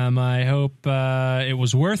 I hope it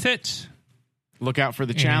was worth it. Look out for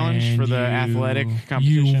the challenge for the athletic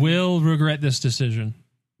competition. You will regret this decision.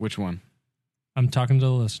 Which one? I'm talking to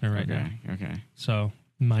the listener right now. Okay. So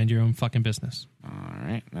mind your own fucking business. All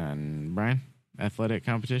right. And Brian, athletic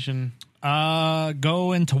competition?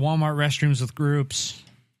 Go into Walmart restrooms with groups.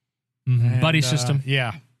 Mm-hmm. Buddy system.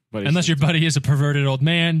 Yeah. Unless your buddy is a perverted old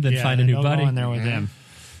man, then find a new buddy. Go in there with him.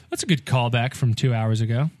 That's a good callback from 2 hours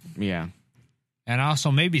ago. Yeah. And also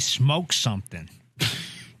maybe smoke something.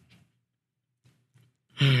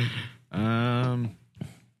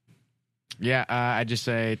 I just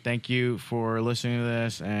say thank you for listening to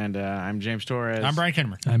this, and I'm James Torres. I'm Brian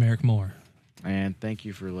Kinnemer. I'm Eric Moore. And thank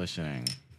you for listening.